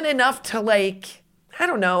it wasn't enough to like, I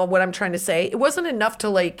don't know what I'm trying to say. It wasn't enough to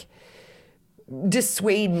like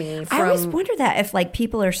dissuade me from. I always wonder that if like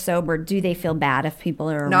people are sober, do they feel bad if people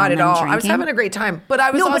are Not around at them all. drinking? I was having a great time, but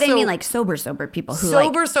I was but also I mean like sober people who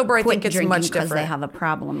sober. I quit think it's drinking much because different. they have a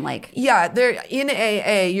problem. Like Yeah, they're in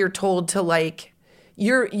AA. You're told to like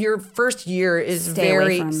your first year is stay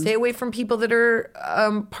away from people that are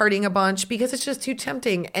partying a bunch because it's just too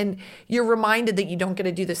tempting, and you're reminded that you don't get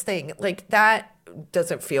to do this thing like that.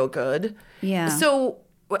 Doesn't feel good. Yeah. So.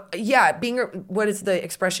 Yeah, what is the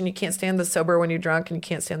expression? You can't stand the sober when you're drunk, and you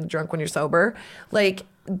can't stand the drunk when you're sober. Like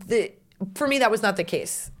for me, that was not the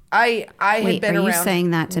case. I had been are around. you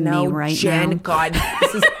saying that to me right Jen, now? God,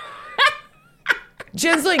 this is.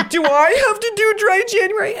 Jen's like, do I have to do dry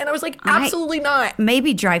January? And I was like, absolutely not.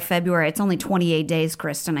 Maybe dry February. It's only 28 days,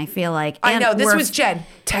 Kristen. I feel like. I know. This was Jen.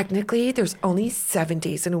 Technically, there's only 7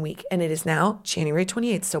 days in a week, and it is now January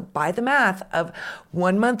 28th. So by the math of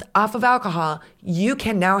 1 month off of alcohol, you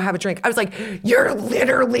can now have a drink. I was like, you're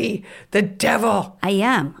literally the devil. I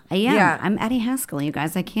am. Yeah. I'm Eddie Haskell, you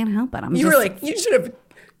guys. I can't help it. You were like, you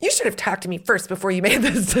should have talked to me first before you made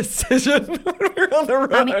this decision when we were on the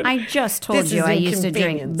road. I mean, I just told This you is I used to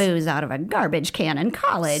drink inconvenience. booze out of a garbage can in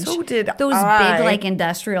college. So did those I. big, like,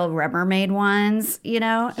 industrial Rubbermaid ones, you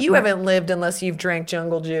know? You haven't lived unless you've drank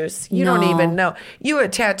Jungle Juice. You don't No. even know. You have a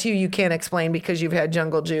tattoo you can't explain because you've had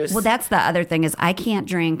Jungle Juice. Well, that's the other thing is I can't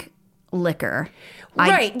drink liquor.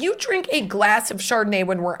 Right. You drink a glass of Chardonnay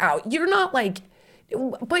when we're out. You're not like,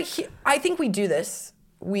 I think we do this.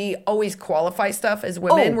 We always qualify stuff as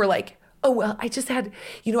women. Oh. We're like, oh, well, I just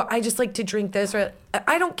like to drink this. Or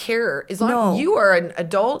I don't care. As long No. as you are an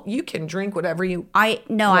adult, you can drink whatever you I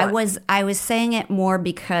want. was saying it more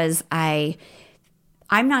because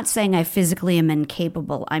I'm not saying I physically am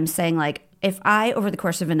incapable. I'm saying like if I over the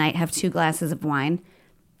course of a night have 2 glasses of wine,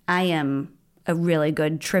 I am a really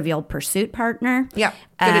good Trivial Pursuit partner. Yeah.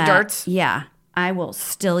 Good at darts. Yeah. I will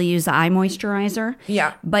still use eye moisturizer.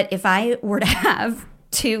 Yeah. But if I were to have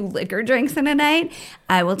 2 liquor drinks in a night,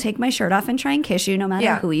 I will take my shirt off and try and kiss you no matter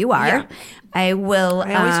Yeah. who you are. Yeah. I will.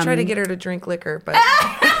 I always try to get her to drink liquor, but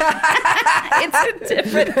It's a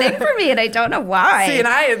different thing for me, and I don't know why. see,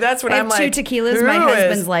 and that's what I I'm have 2 like. tequilas. My who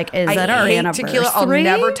husband's like, is that our hate anniversary? Tequila. I'll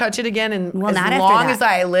never touch it again, and Well, as not after long that. as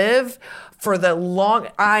I live, for the long,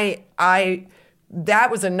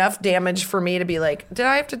 that was enough damage for me to be like, did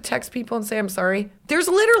I have to text people and say I'm sorry? There's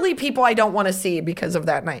literally people I don't want to see because of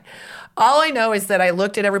that night. All I know is that I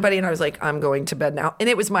looked at everybody and I was like, I'm going to bed now. And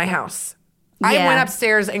it was my house. I Yeah. went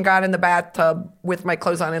upstairs and got in the bathtub with my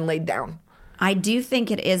clothes on and laid down. I do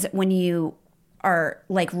think it is when you are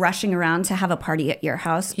like rushing around to have a party at your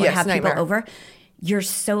house or Yes, have nightmare. people over. You're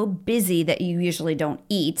so busy that you usually don't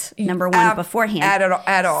eat, number one, beforehand.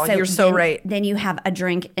 At all. You're so then- right. Then you have a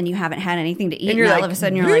drink and you haven't had anything to eat. And you're all like, of a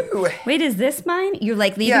sudden you're "Woo." like, wait, is this mine? You're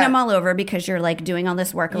like leaving Yeah. them all over because you're like doing all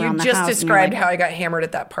this work You around the just house. and you're described like, how I got hammered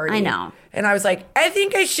at that party. I know. And I was like, I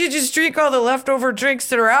think I should just drink all the leftover drinks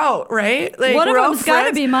that are out, right? Like, One of we're all them's gotta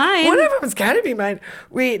friends. be mine. One of them's got to be mine.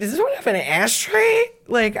 Wait, does this one have an ashtray?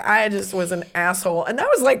 Like, I just was an asshole. And that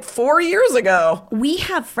was like 4 years ago. We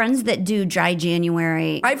have friends that do dry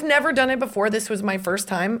January. I've never done it before. This was my first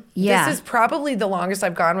time. Yeah. This is probably the longest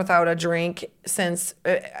I've gone without a drink since,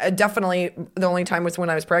 definitely the only time was when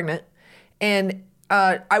I was pregnant. And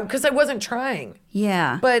because I wasn't trying.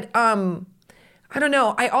 Yeah. But I don't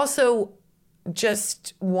know. I also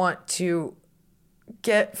just want to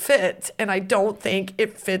get fit, and I don't think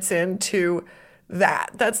it fits into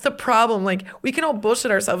that. That's the problem. Like, we can all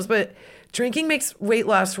bullshit ourselves, but drinking makes weight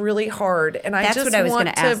loss really hard, and I That's just what I was want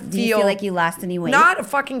gonna to ask. feel. Do you feel like you lost any weight? Not a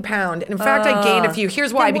fucking pound. In fact, I gained a few.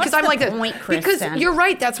 Here's why. Then Because what's I'm the like point, that. Because Kristen? you're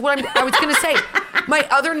right. That's what I was gonna say. My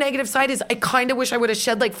other negative side is I kind of wish I would have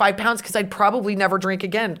shed like 5 pounds because I'd probably never drink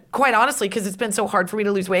again. Quite honestly, because it's been so hard for me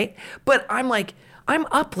to lose weight. But I'm like, I'm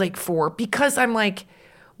up like 4 because I'm like,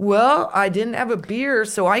 well, I didn't have a beer,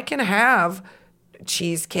 so I can have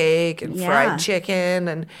cheesecake and Yeah. fried chicken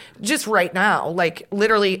and just right now, like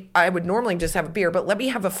literally I would normally just have a beer, but let me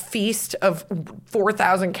have a feast of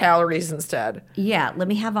 4,000 calories instead. Yeah, let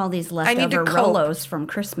me have all these need leftover to cope. Rolos from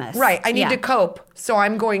Christmas. Right. I need Yeah. to cope. So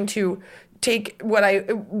I'm going to take what I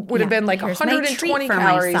would have Yeah. been like Here's my 120 treat for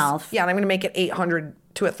calories. myself. Yeah, and I'm going to make it 800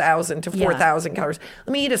 to 1,000 to Yeah. 4,000 calories.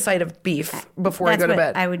 Let me eat a side of beef before I That's go to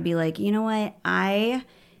what bed. I would be like, you know what? I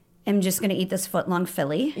am just going to eat this foot-long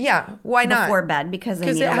Philly. Yeah, why not? Before bed because I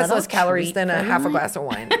need it a has little less calories treat than a for half a the glass of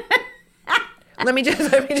wine. let me just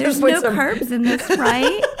There's put no some carbs in this,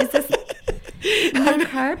 right? Is this no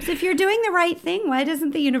carbs? If you're doing the right thing, why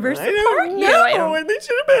doesn't the universe I support don't you? know. And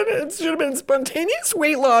it should have been spontaneous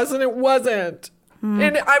weight loss, and it wasn't.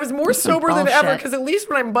 And I was more sober than ever bullshit. because at least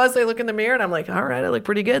when I'm buzzed, I look in the mirror and I'm like, all right, I look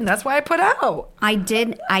pretty good. And that's why I put out. I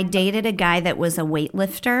dated a guy that was a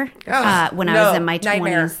weightlifter when I no, was in my 20s.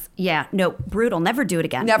 nightmare. Yeah, no, brutal. Never do it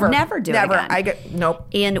again. Never do it again. Nope.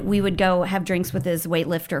 And we would go have drinks with his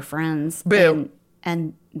weightlifter friends. Boo.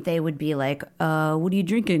 And they would be like, what are you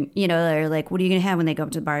drinking? You know, they're like, what are you going to have when they go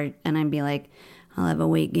up to the bar? And I'd be like, I'll have a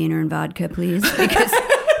weight gainer and vodka, please. Because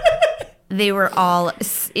they were all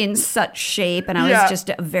in such shape. And I was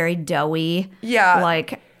just very doughy. Yeah.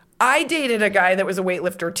 Like, I dated a guy that was a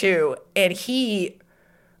weightlifter too. And he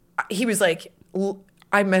was like,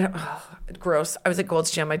 I met, gross. I was at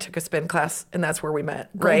Gold's Gym. I took a spin class and that's where we met,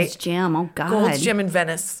 right? Gold's Gym. Oh, God. Gold's Gym in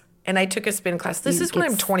Venice. And I took a spin class. This is when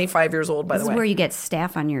I'm 25 years old, by the way. This is where you get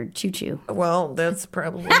staph on your choo-choo. Well, that's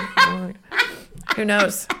probably, who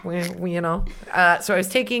knows? We you know. So I was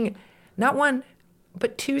taking not one,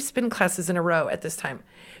 but 2 spin classes in a row at this time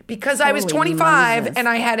because I was Holy 25 Moses. and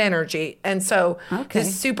I had energy. And so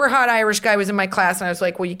this super hot Irish guy was in my class and I was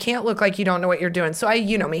like, well, you can't look like you don't know what you're doing. So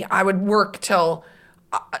you know me, I would work till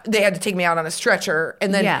they had to take me out on a stretcher.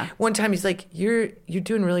 And then one time he's like, you're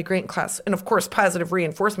doing really great in class. And of course, positive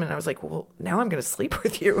reinforcement. And I was like, well, now I'm going to sleep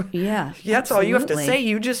with you. Yeah. That's all you have to absolutely. say.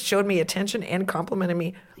 You just showed me attention and complimented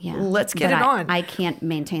me. Yeah. Let's get But it on. I can't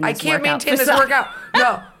maintain this I can't workout maintain for this some- workout.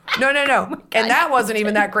 No. And that wasn't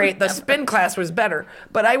even that great. The spin class was better.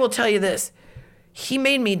 But I will tell you this. He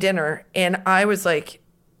made me dinner and I was like,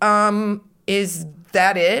 is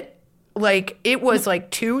that it? Like, it was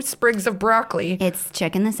like 2 sprigs of broccoli. It's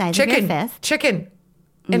chicken the size of your fist. Chicken.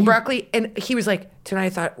 And broccoli. And he was like, tonight I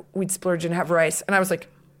thought we'd splurge and have rice. And I was like,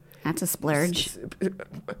 That's a splurge.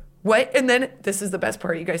 what? And then this is the best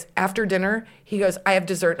part, you guys. After dinner, he goes, I have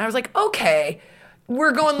dessert. And I was like, okay,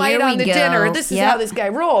 we're going light Here on we the go. dinner. This is Yep. how this guy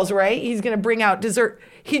rolls, right? He's going to bring out dessert.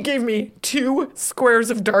 He gave me 2 squares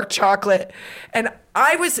of dark chocolate. And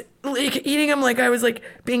I was like eating them like I was like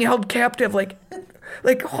being held captive, like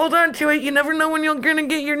hold on to it. You never know when you're going to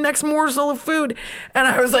get your next morsel of food. And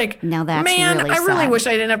I was like, Now that's man, really I really sad. wish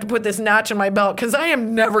I didn't have to put this notch in my belt because I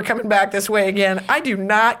am never coming back this way again. I do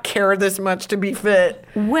not care this much to be fit.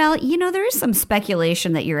 Well, you know, there is some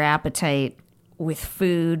speculation that your appetite with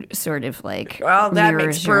food sort of like Well, that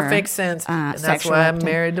mirrors makes your, perfect sense. And that's sexual why I'm appetite.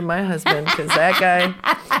 married to my husband, because that guy,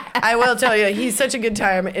 I will tell you, he's such a good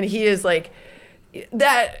time. And he is like,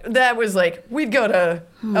 that was like, we'd go to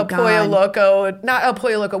El Pollo God. Loco, not El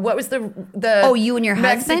Pollo Loco. What was the Oh, you and your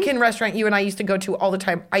Mexican husband? restaurant you and I used to go to all the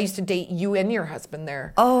time? I used to date you and your husband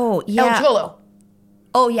there. Oh, yeah. El Cholo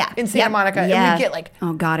Oh, yeah. in Santa Monica. Yeah. And we'd get like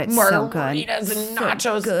oh, God, it's so good. margaritas and So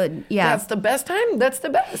nachos. good. Yeah. That's the best time. That's the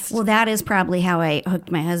best. Well, that is probably how I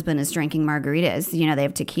hooked my husband is drinking margaritas. You know, they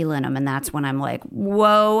have tequila in them, and that's when I'm like,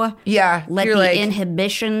 whoa. Yeah, Let you're the like,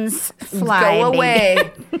 inhibitions fly, go baby.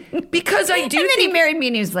 away. Because I do And then he think married me,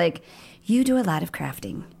 and he was like, you do a lot of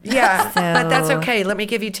crafting. yeah, but that's So- okay. Let me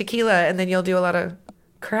give you tequila, and then you'll do a lot of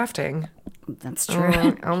crafting. That's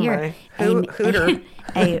true. Oh Here, my. Hooter.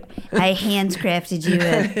 I handcrafted you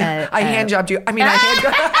I hand jobbed you. I mean, I hand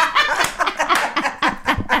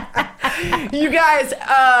You guys,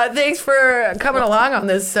 thanks for coming along on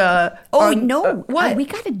this. What? We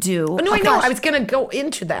got to do. No, oh, I know. gosh. I was going to go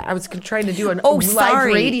into that. I was trying to do a Oh, live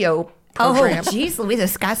sorry. radio Oh, program. jeez, Louise,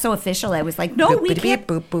 this got so official. I was like, no, we can't.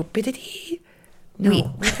 Boop, boop, biddity.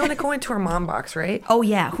 No, we're going to go into our mom box, right? Oh,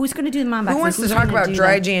 yeah. Who's going to do the mom box? Who wants to Who's talk gonna about do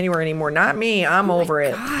dry that? January anymore? Not me. I'm over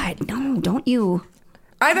it. God, no, don't you?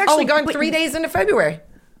 I've actually gone but- 3 days into February.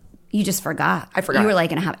 You just forgot. I forgot. You were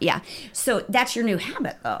like in a habit. Yeah. So that's your new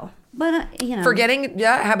habit, though. But, you know. Forgetting,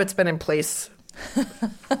 yeah, habit's been in place.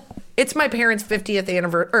 It's my parents' 50th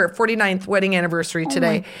anniversary or 49th wedding anniversary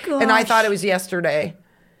today. And I gosh. thought it was yesterday.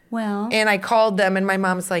 Well. And I called them and my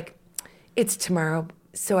mom's like, it's tomorrow.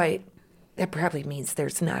 So that probably means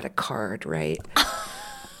there's not a card, right?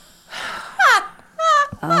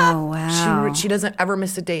 Oh, wow. She doesn't ever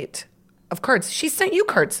miss a date of cards. She sent you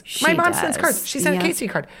cards. She My mom sends does. cards. She sent Yeah. Casey a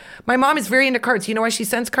card. My mom is very into cards. You know why she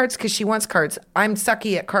sends cards? Because she wants cards. I'm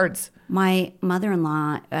sucky at cards. My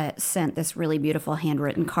mother-in-law sent this really beautiful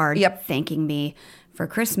handwritten card Yep. thanking me for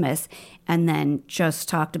Christmas, and then just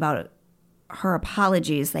talked about her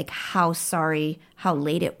apologies, like how sorry, how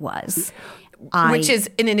late it was. Which is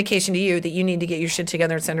an indication to you that you need to get your shit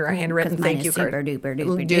together and send her a handwritten 'Cause mine thank you is card. super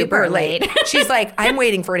duper duper late. She's like, I'm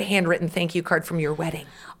waiting for a handwritten thank you card from your wedding.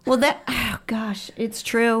 Well, oh gosh, it's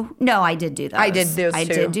true. No, I did do those. I did those I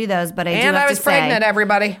too. did do those, but I do And have I was to say, pregnant,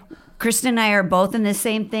 everybody. Kristen and I are both in the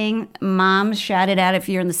same thing. Mom, shout it out if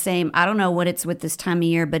you're in the same. I don't know what it's with this time of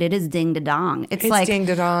year, but it is ding to dong. It's like ding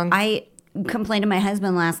to dong. I complained to my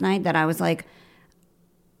husband last night that I was like,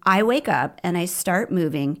 I wake up and I start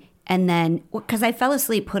moving, And then, because I fell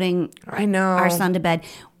asleep putting our son to bed.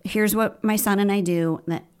 Here's what my son and I do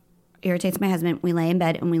that irritates my husband. We lay in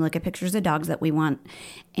bed and we look at pictures of dogs that we want.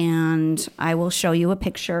 And I will show you a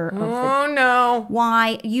picture of no.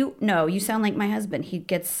 Why? You sound like my husband. He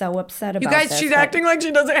gets so upset about You guys, this, she's but acting like she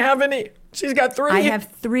doesn't have any. She's got 3. I have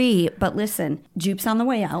 3, but listen, Jupe's on the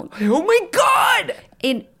way out. Oh my God!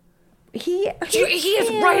 He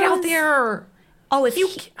is right out there. Oh, if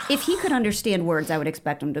he could understand words, I would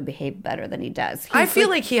expect him to behave better than he does. I feel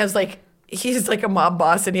like he's like a mob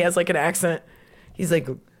boss and he has like an accent. He's like,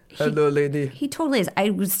 hello, lady. He totally is. I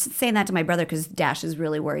was saying that to my brother because Dash is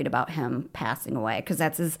really worried about him passing away because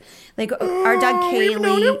that's his, like, our dog Kaylee. We've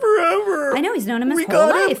known him forever. I know, he's known him his whole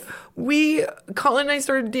life. Colin and I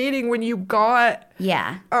started dating when you got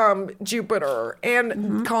Jupiter.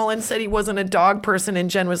 And Colin said he wasn't a dog person and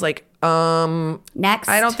Jen was like, next.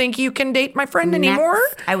 I don't think you can date my friend anymore.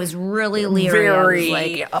 I was really leery.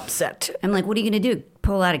 Very upset. I'm like, what are you going to do?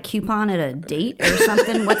 Pull out a coupon at a date or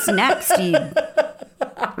something? What's next? You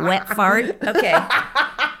wet fart? Okay.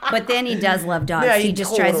 But then he does love dogs. Yeah, he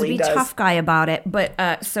just tries to be tough guy about it.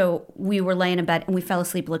 But so we were laying in bed and we fell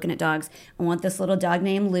asleep looking at dogs. I want this little dog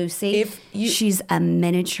named Lucy. She's a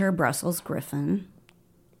miniature Brussels Griffon.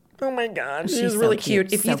 Oh my God, she's so really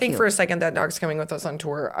cute. If so you think cute. for a second that dog's coming with us on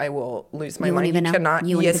tour, I will lose my You won't mind. even know. Cannot.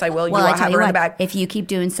 You won't Yes, even- I will. Well, You I will tell have you her in the what, back. if you keep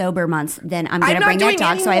doing sober months, then I'm going I'm to bring not that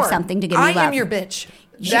doing dog so I have anymore. something to give you love. I am your bitch.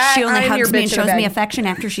 She only I am your hugs me and bitch in shows me bed. affection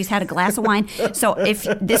after she's had a glass of wine. So if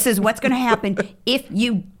this is what's going to happen if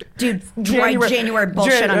you do January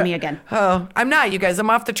bullshit on me again. Oh, I'm not, you guys.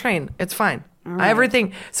 I'm off the train. It's fine.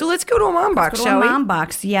 Everything. So let's go to a mom box, Go to shall a we? mom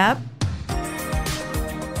box. Yep.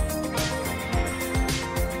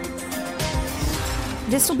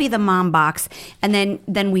 This will be the mom box, and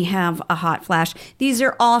then we have a hot flash. These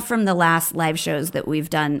are all from the last live shows that we've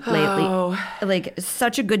done lately. Like,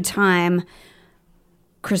 such a good time.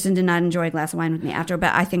 Kristen did not enjoy a glass of wine with me after,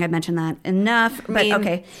 but I think I mentioned that enough. But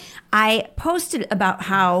okay. I posted about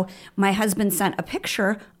how my husband sent a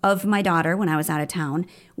picture of my daughter when I was out of town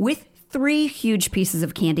with 3 huge pieces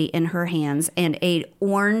of candy in her hands and a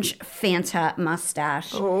orange Fanta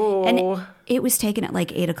mustache. Oh. And it was taken at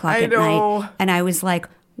like 8 o'clock at night. And I was like,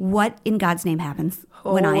 what in God's name happens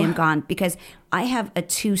when I am gone? Because I have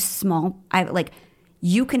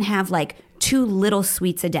you can have like 2 little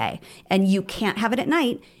sweets a day and you can't have it at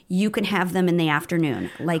night. You can have them in the afternoon.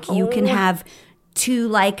 Like you can have 2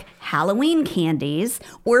 like Halloween candies,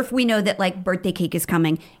 or if we know that like birthday cake is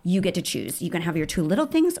coming, you get to choose. You can have your 2 little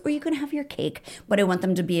things or you can have your cake, but I want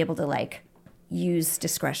them to be able to like use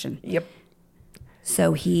discretion. Yep.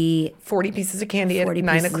 So 40 pieces of candy at 9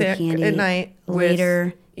 pieces of o'clock candy at night.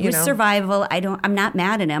 later. With, with survival. I'm not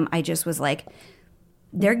mad at him. I just was like,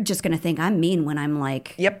 they're just going to think I'm mean when I'm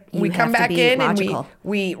like, yep. you We have come to back be in logical. and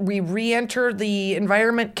we re-enter the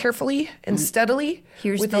environment carefully and steadily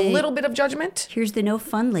with a little bit of judgment. Here's the no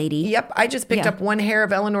fun lady. Yep. I just picked up one hair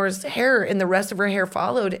of Eleanor's hair and the rest of her hair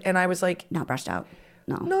followed. And I was like, Not brushed out.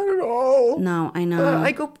 No. not at all. No, I know.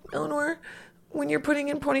 I go, Eleanor, when you're putting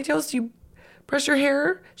in ponytails, do you brush your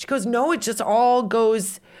hair? She goes, no, it just all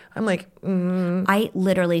goes. I'm like, I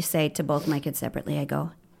literally say to both my kids separately, I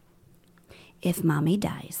go, if mommy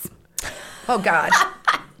dies, oh God.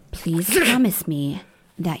 please promise me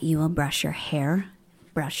that you will brush your hair,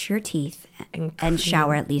 brush your teeth, and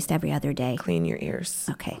shower at least every other day. Clean your ears.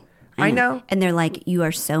 Okay. I know. And they're like, you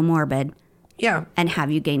are so morbid. Yeah. And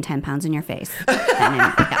have you gained 10 pounds in your face?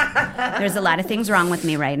 There's a lot of things wrong with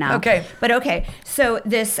me right now. Okay. But okay. So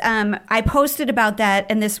this, I posted about that,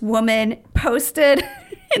 and this woman posted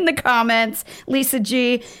in the comments, Lisa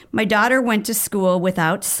G, my daughter went to school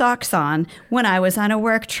without socks on when I was on a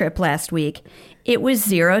work trip last week. It was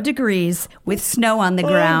 0 degrees with snow on the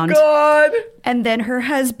ground. Oh God. And then her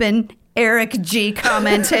husband, Eric G,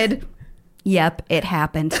 commented, yep, it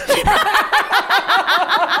happened.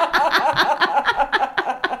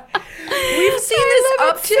 We've seen this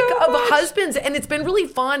uptick of husbands, and it's been really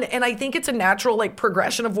fun. And I think it's a natural like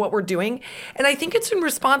progression of what we're doing. And I think it's in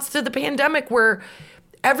response to the pandemic where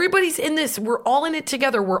everybody's in this. We're all in it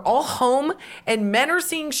together. We're all home, and men are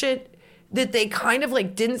seeing shit that they kind of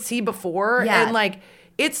like didn't see before. Yeah. And like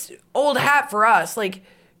it's old hat for us. Like,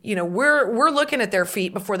 you know, we're looking at their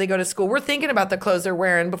feet before they go to school. We're thinking about the clothes they're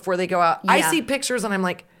wearing before they go out. I Yeah. see pictures and I'm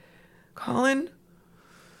like, Colin,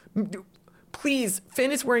 please,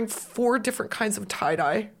 Finn is wearing 4 different kinds of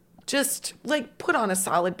tie-dye. Just like put on a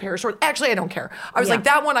solid pair of shorts. Actually, I don't care. I was like,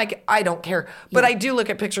 that one, I don't care. But I do look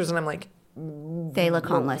at pictures and I'm like, They look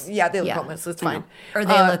homeless. yeah, they look homeless. It's I fine. know. Or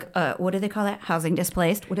they look, what do they call that? Housing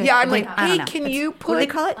displaced? What do Yeah, I'm they- like, I don't hey, know. can It's- you what do they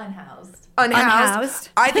put call it? unhoused.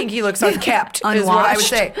 I think he looks unkept, is what I would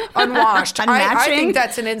say. Unwashed. I think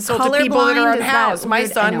that's an insult to people that are unhoused. My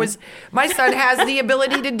son has the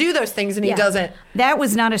ability to do those things, and he doesn't. That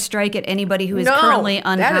was not a strike at anybody who is currently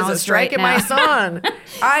unhoused. That is a strike right at now. my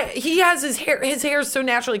son. He has his hair is so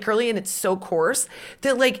naturally curly and it's so coarse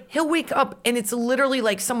that like he'll wake up and it's literally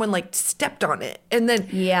like someone like stepped on it. And then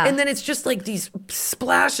it's just like these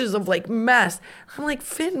splashes of like mess. I'm like,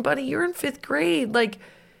 Finn, buddy, you're in 5th grade. Like,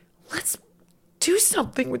 let's do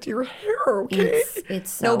something with your hair, okay?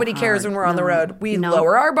 It's so Nobody cares hard. when we're on the No. road. We No.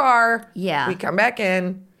 lower our bar. Yeah. We come back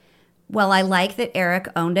in. Well, I like that Eric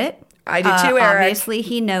owned it. I do too, Eric. Obviously,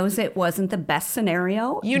 he knows it wasn't the best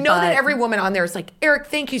scenario. You know that but- every woman on there is like, Eric,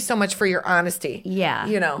 thank you so much for your honesty. Yeah.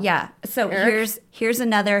 You know? Yeah. So Eric? here's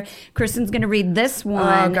another. Kristen's going to read this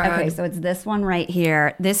one. Oh, God. Okay, so it's this one right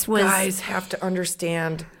here. This was. Guys have to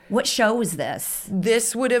understand. What show was this?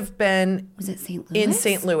 This would have been Was it St. Louis? in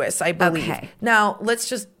St. Louis, I believe. Okay. Now, let's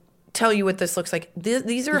just tell you what this looks like.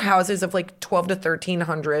 These are houses of like 12 to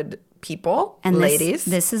 1,300 people, And ladies.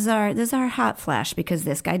 This is our hot flash because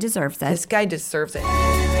this guy deserves it. This guy deserves it.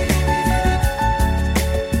 Hot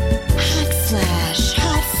flash,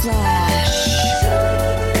 hot flash.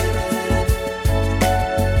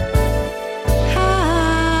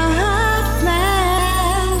 Hot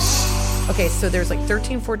flash. Okay, so there's like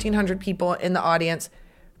 1,400 people in the audience.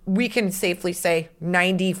 We can safely say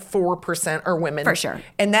 94% are women. For sure.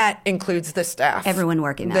 And that includes the staff. Everyone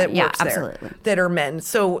working there. Yeah, works there, absolutely. that are men.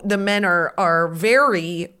 So the men are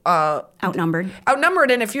very Outnumbered.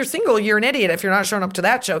 And if you're single, you're an idiot if you're not showing up to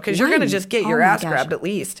that show because you're going to just get your Oh my ass gosh. grabbed at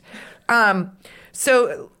least.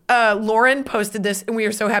 So Lauren posted this, and we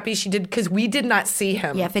are so happy she did because we did not see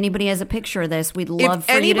him. Yeah, if anybody has a picture of this, we'd love If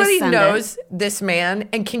for you to anybody send knows it. this man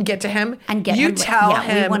and can get to him, And get you him- tell yeah,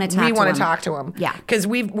 we him wanna talk we to want him. to talk to him. Yeah. because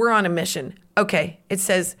we're on a mission. Okay, it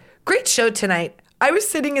says, great show tonight. I was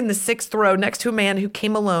sitting in the 6th row next to a man who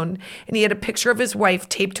came alone, and he had a picture of his wife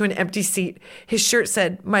taped to an empty seat. His shirt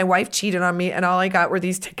said, "My wife cheated on me, and all I got were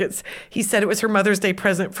these tickets." He said it was her Mother's Day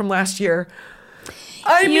present from last year.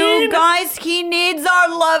 I mean, guys, he needs our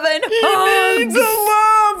love and he needs a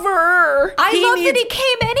lover. I love that he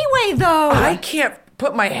came anyway, though. I can't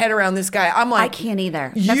put my head around this guy. I'm like, I can't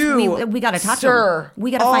either. We got to talk to sir, him. We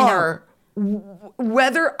got to find out.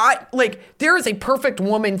 Whether there is a perfect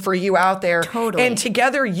woman for you out there. Totally. And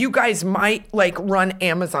together you guys might like run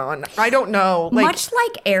Amazon. I don't know. Like, Much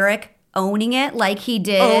like Eric owning it like he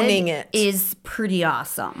did. Owning it. is pretty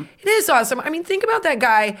awesome. it is awesome. I mean, think about that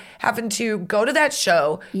guy having to go to that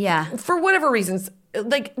show. Yeah. For whatever reasons.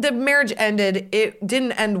 Like the marriage ended, it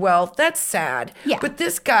didn't end well. That's sad. Yeah. But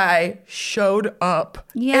this guy showed up.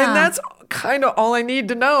 Yeah. And that's kind of all I need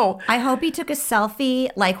to know. I hope he took a selfie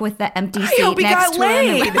like with the empty I seat hope he next got to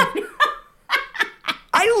him. laid.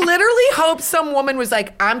 I literally hope some woman was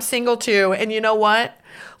like, I'm single too. And you know what?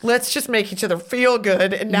 Let's just make each other feel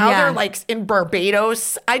good. And now Yeah. they're like in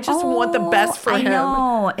Barbados. I just want the best for him. I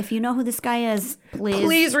know. If you know who this guy is,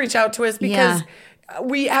 Please reach out to us because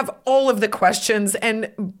we have all of the questions.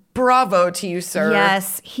 And bravo to you, sir.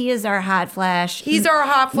 Yes, he is our hot flash. He's our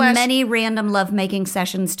hot flash. Many random lovemaking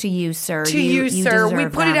sessions to you, sir. To you, sir. We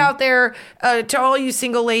deserve put it them. out there to all you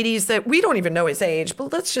single ladies that we don't even know his age,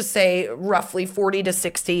 but let's just say roughly 40 to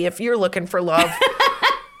 60 if you're looking for love.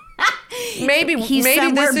 maybe He's maybe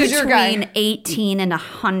somewhere this is your between guy. 18 and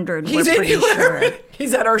 100, He's we're pretty sure.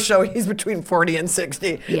 He's at our show. He's between 40 and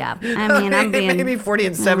 60. Yeah. I mean, I'm being... maybe 40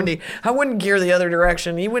 and 70. I wouldn't gear the other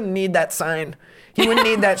direction. He wouldn't need that sign. He wouldn't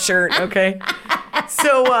need that shirt, okay?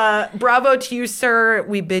 So, bravo to you, sir.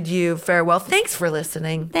 We bid you farewell. Thanks for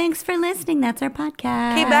listening. Thanks for listening. That's our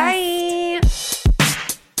podcast. Okay, bye.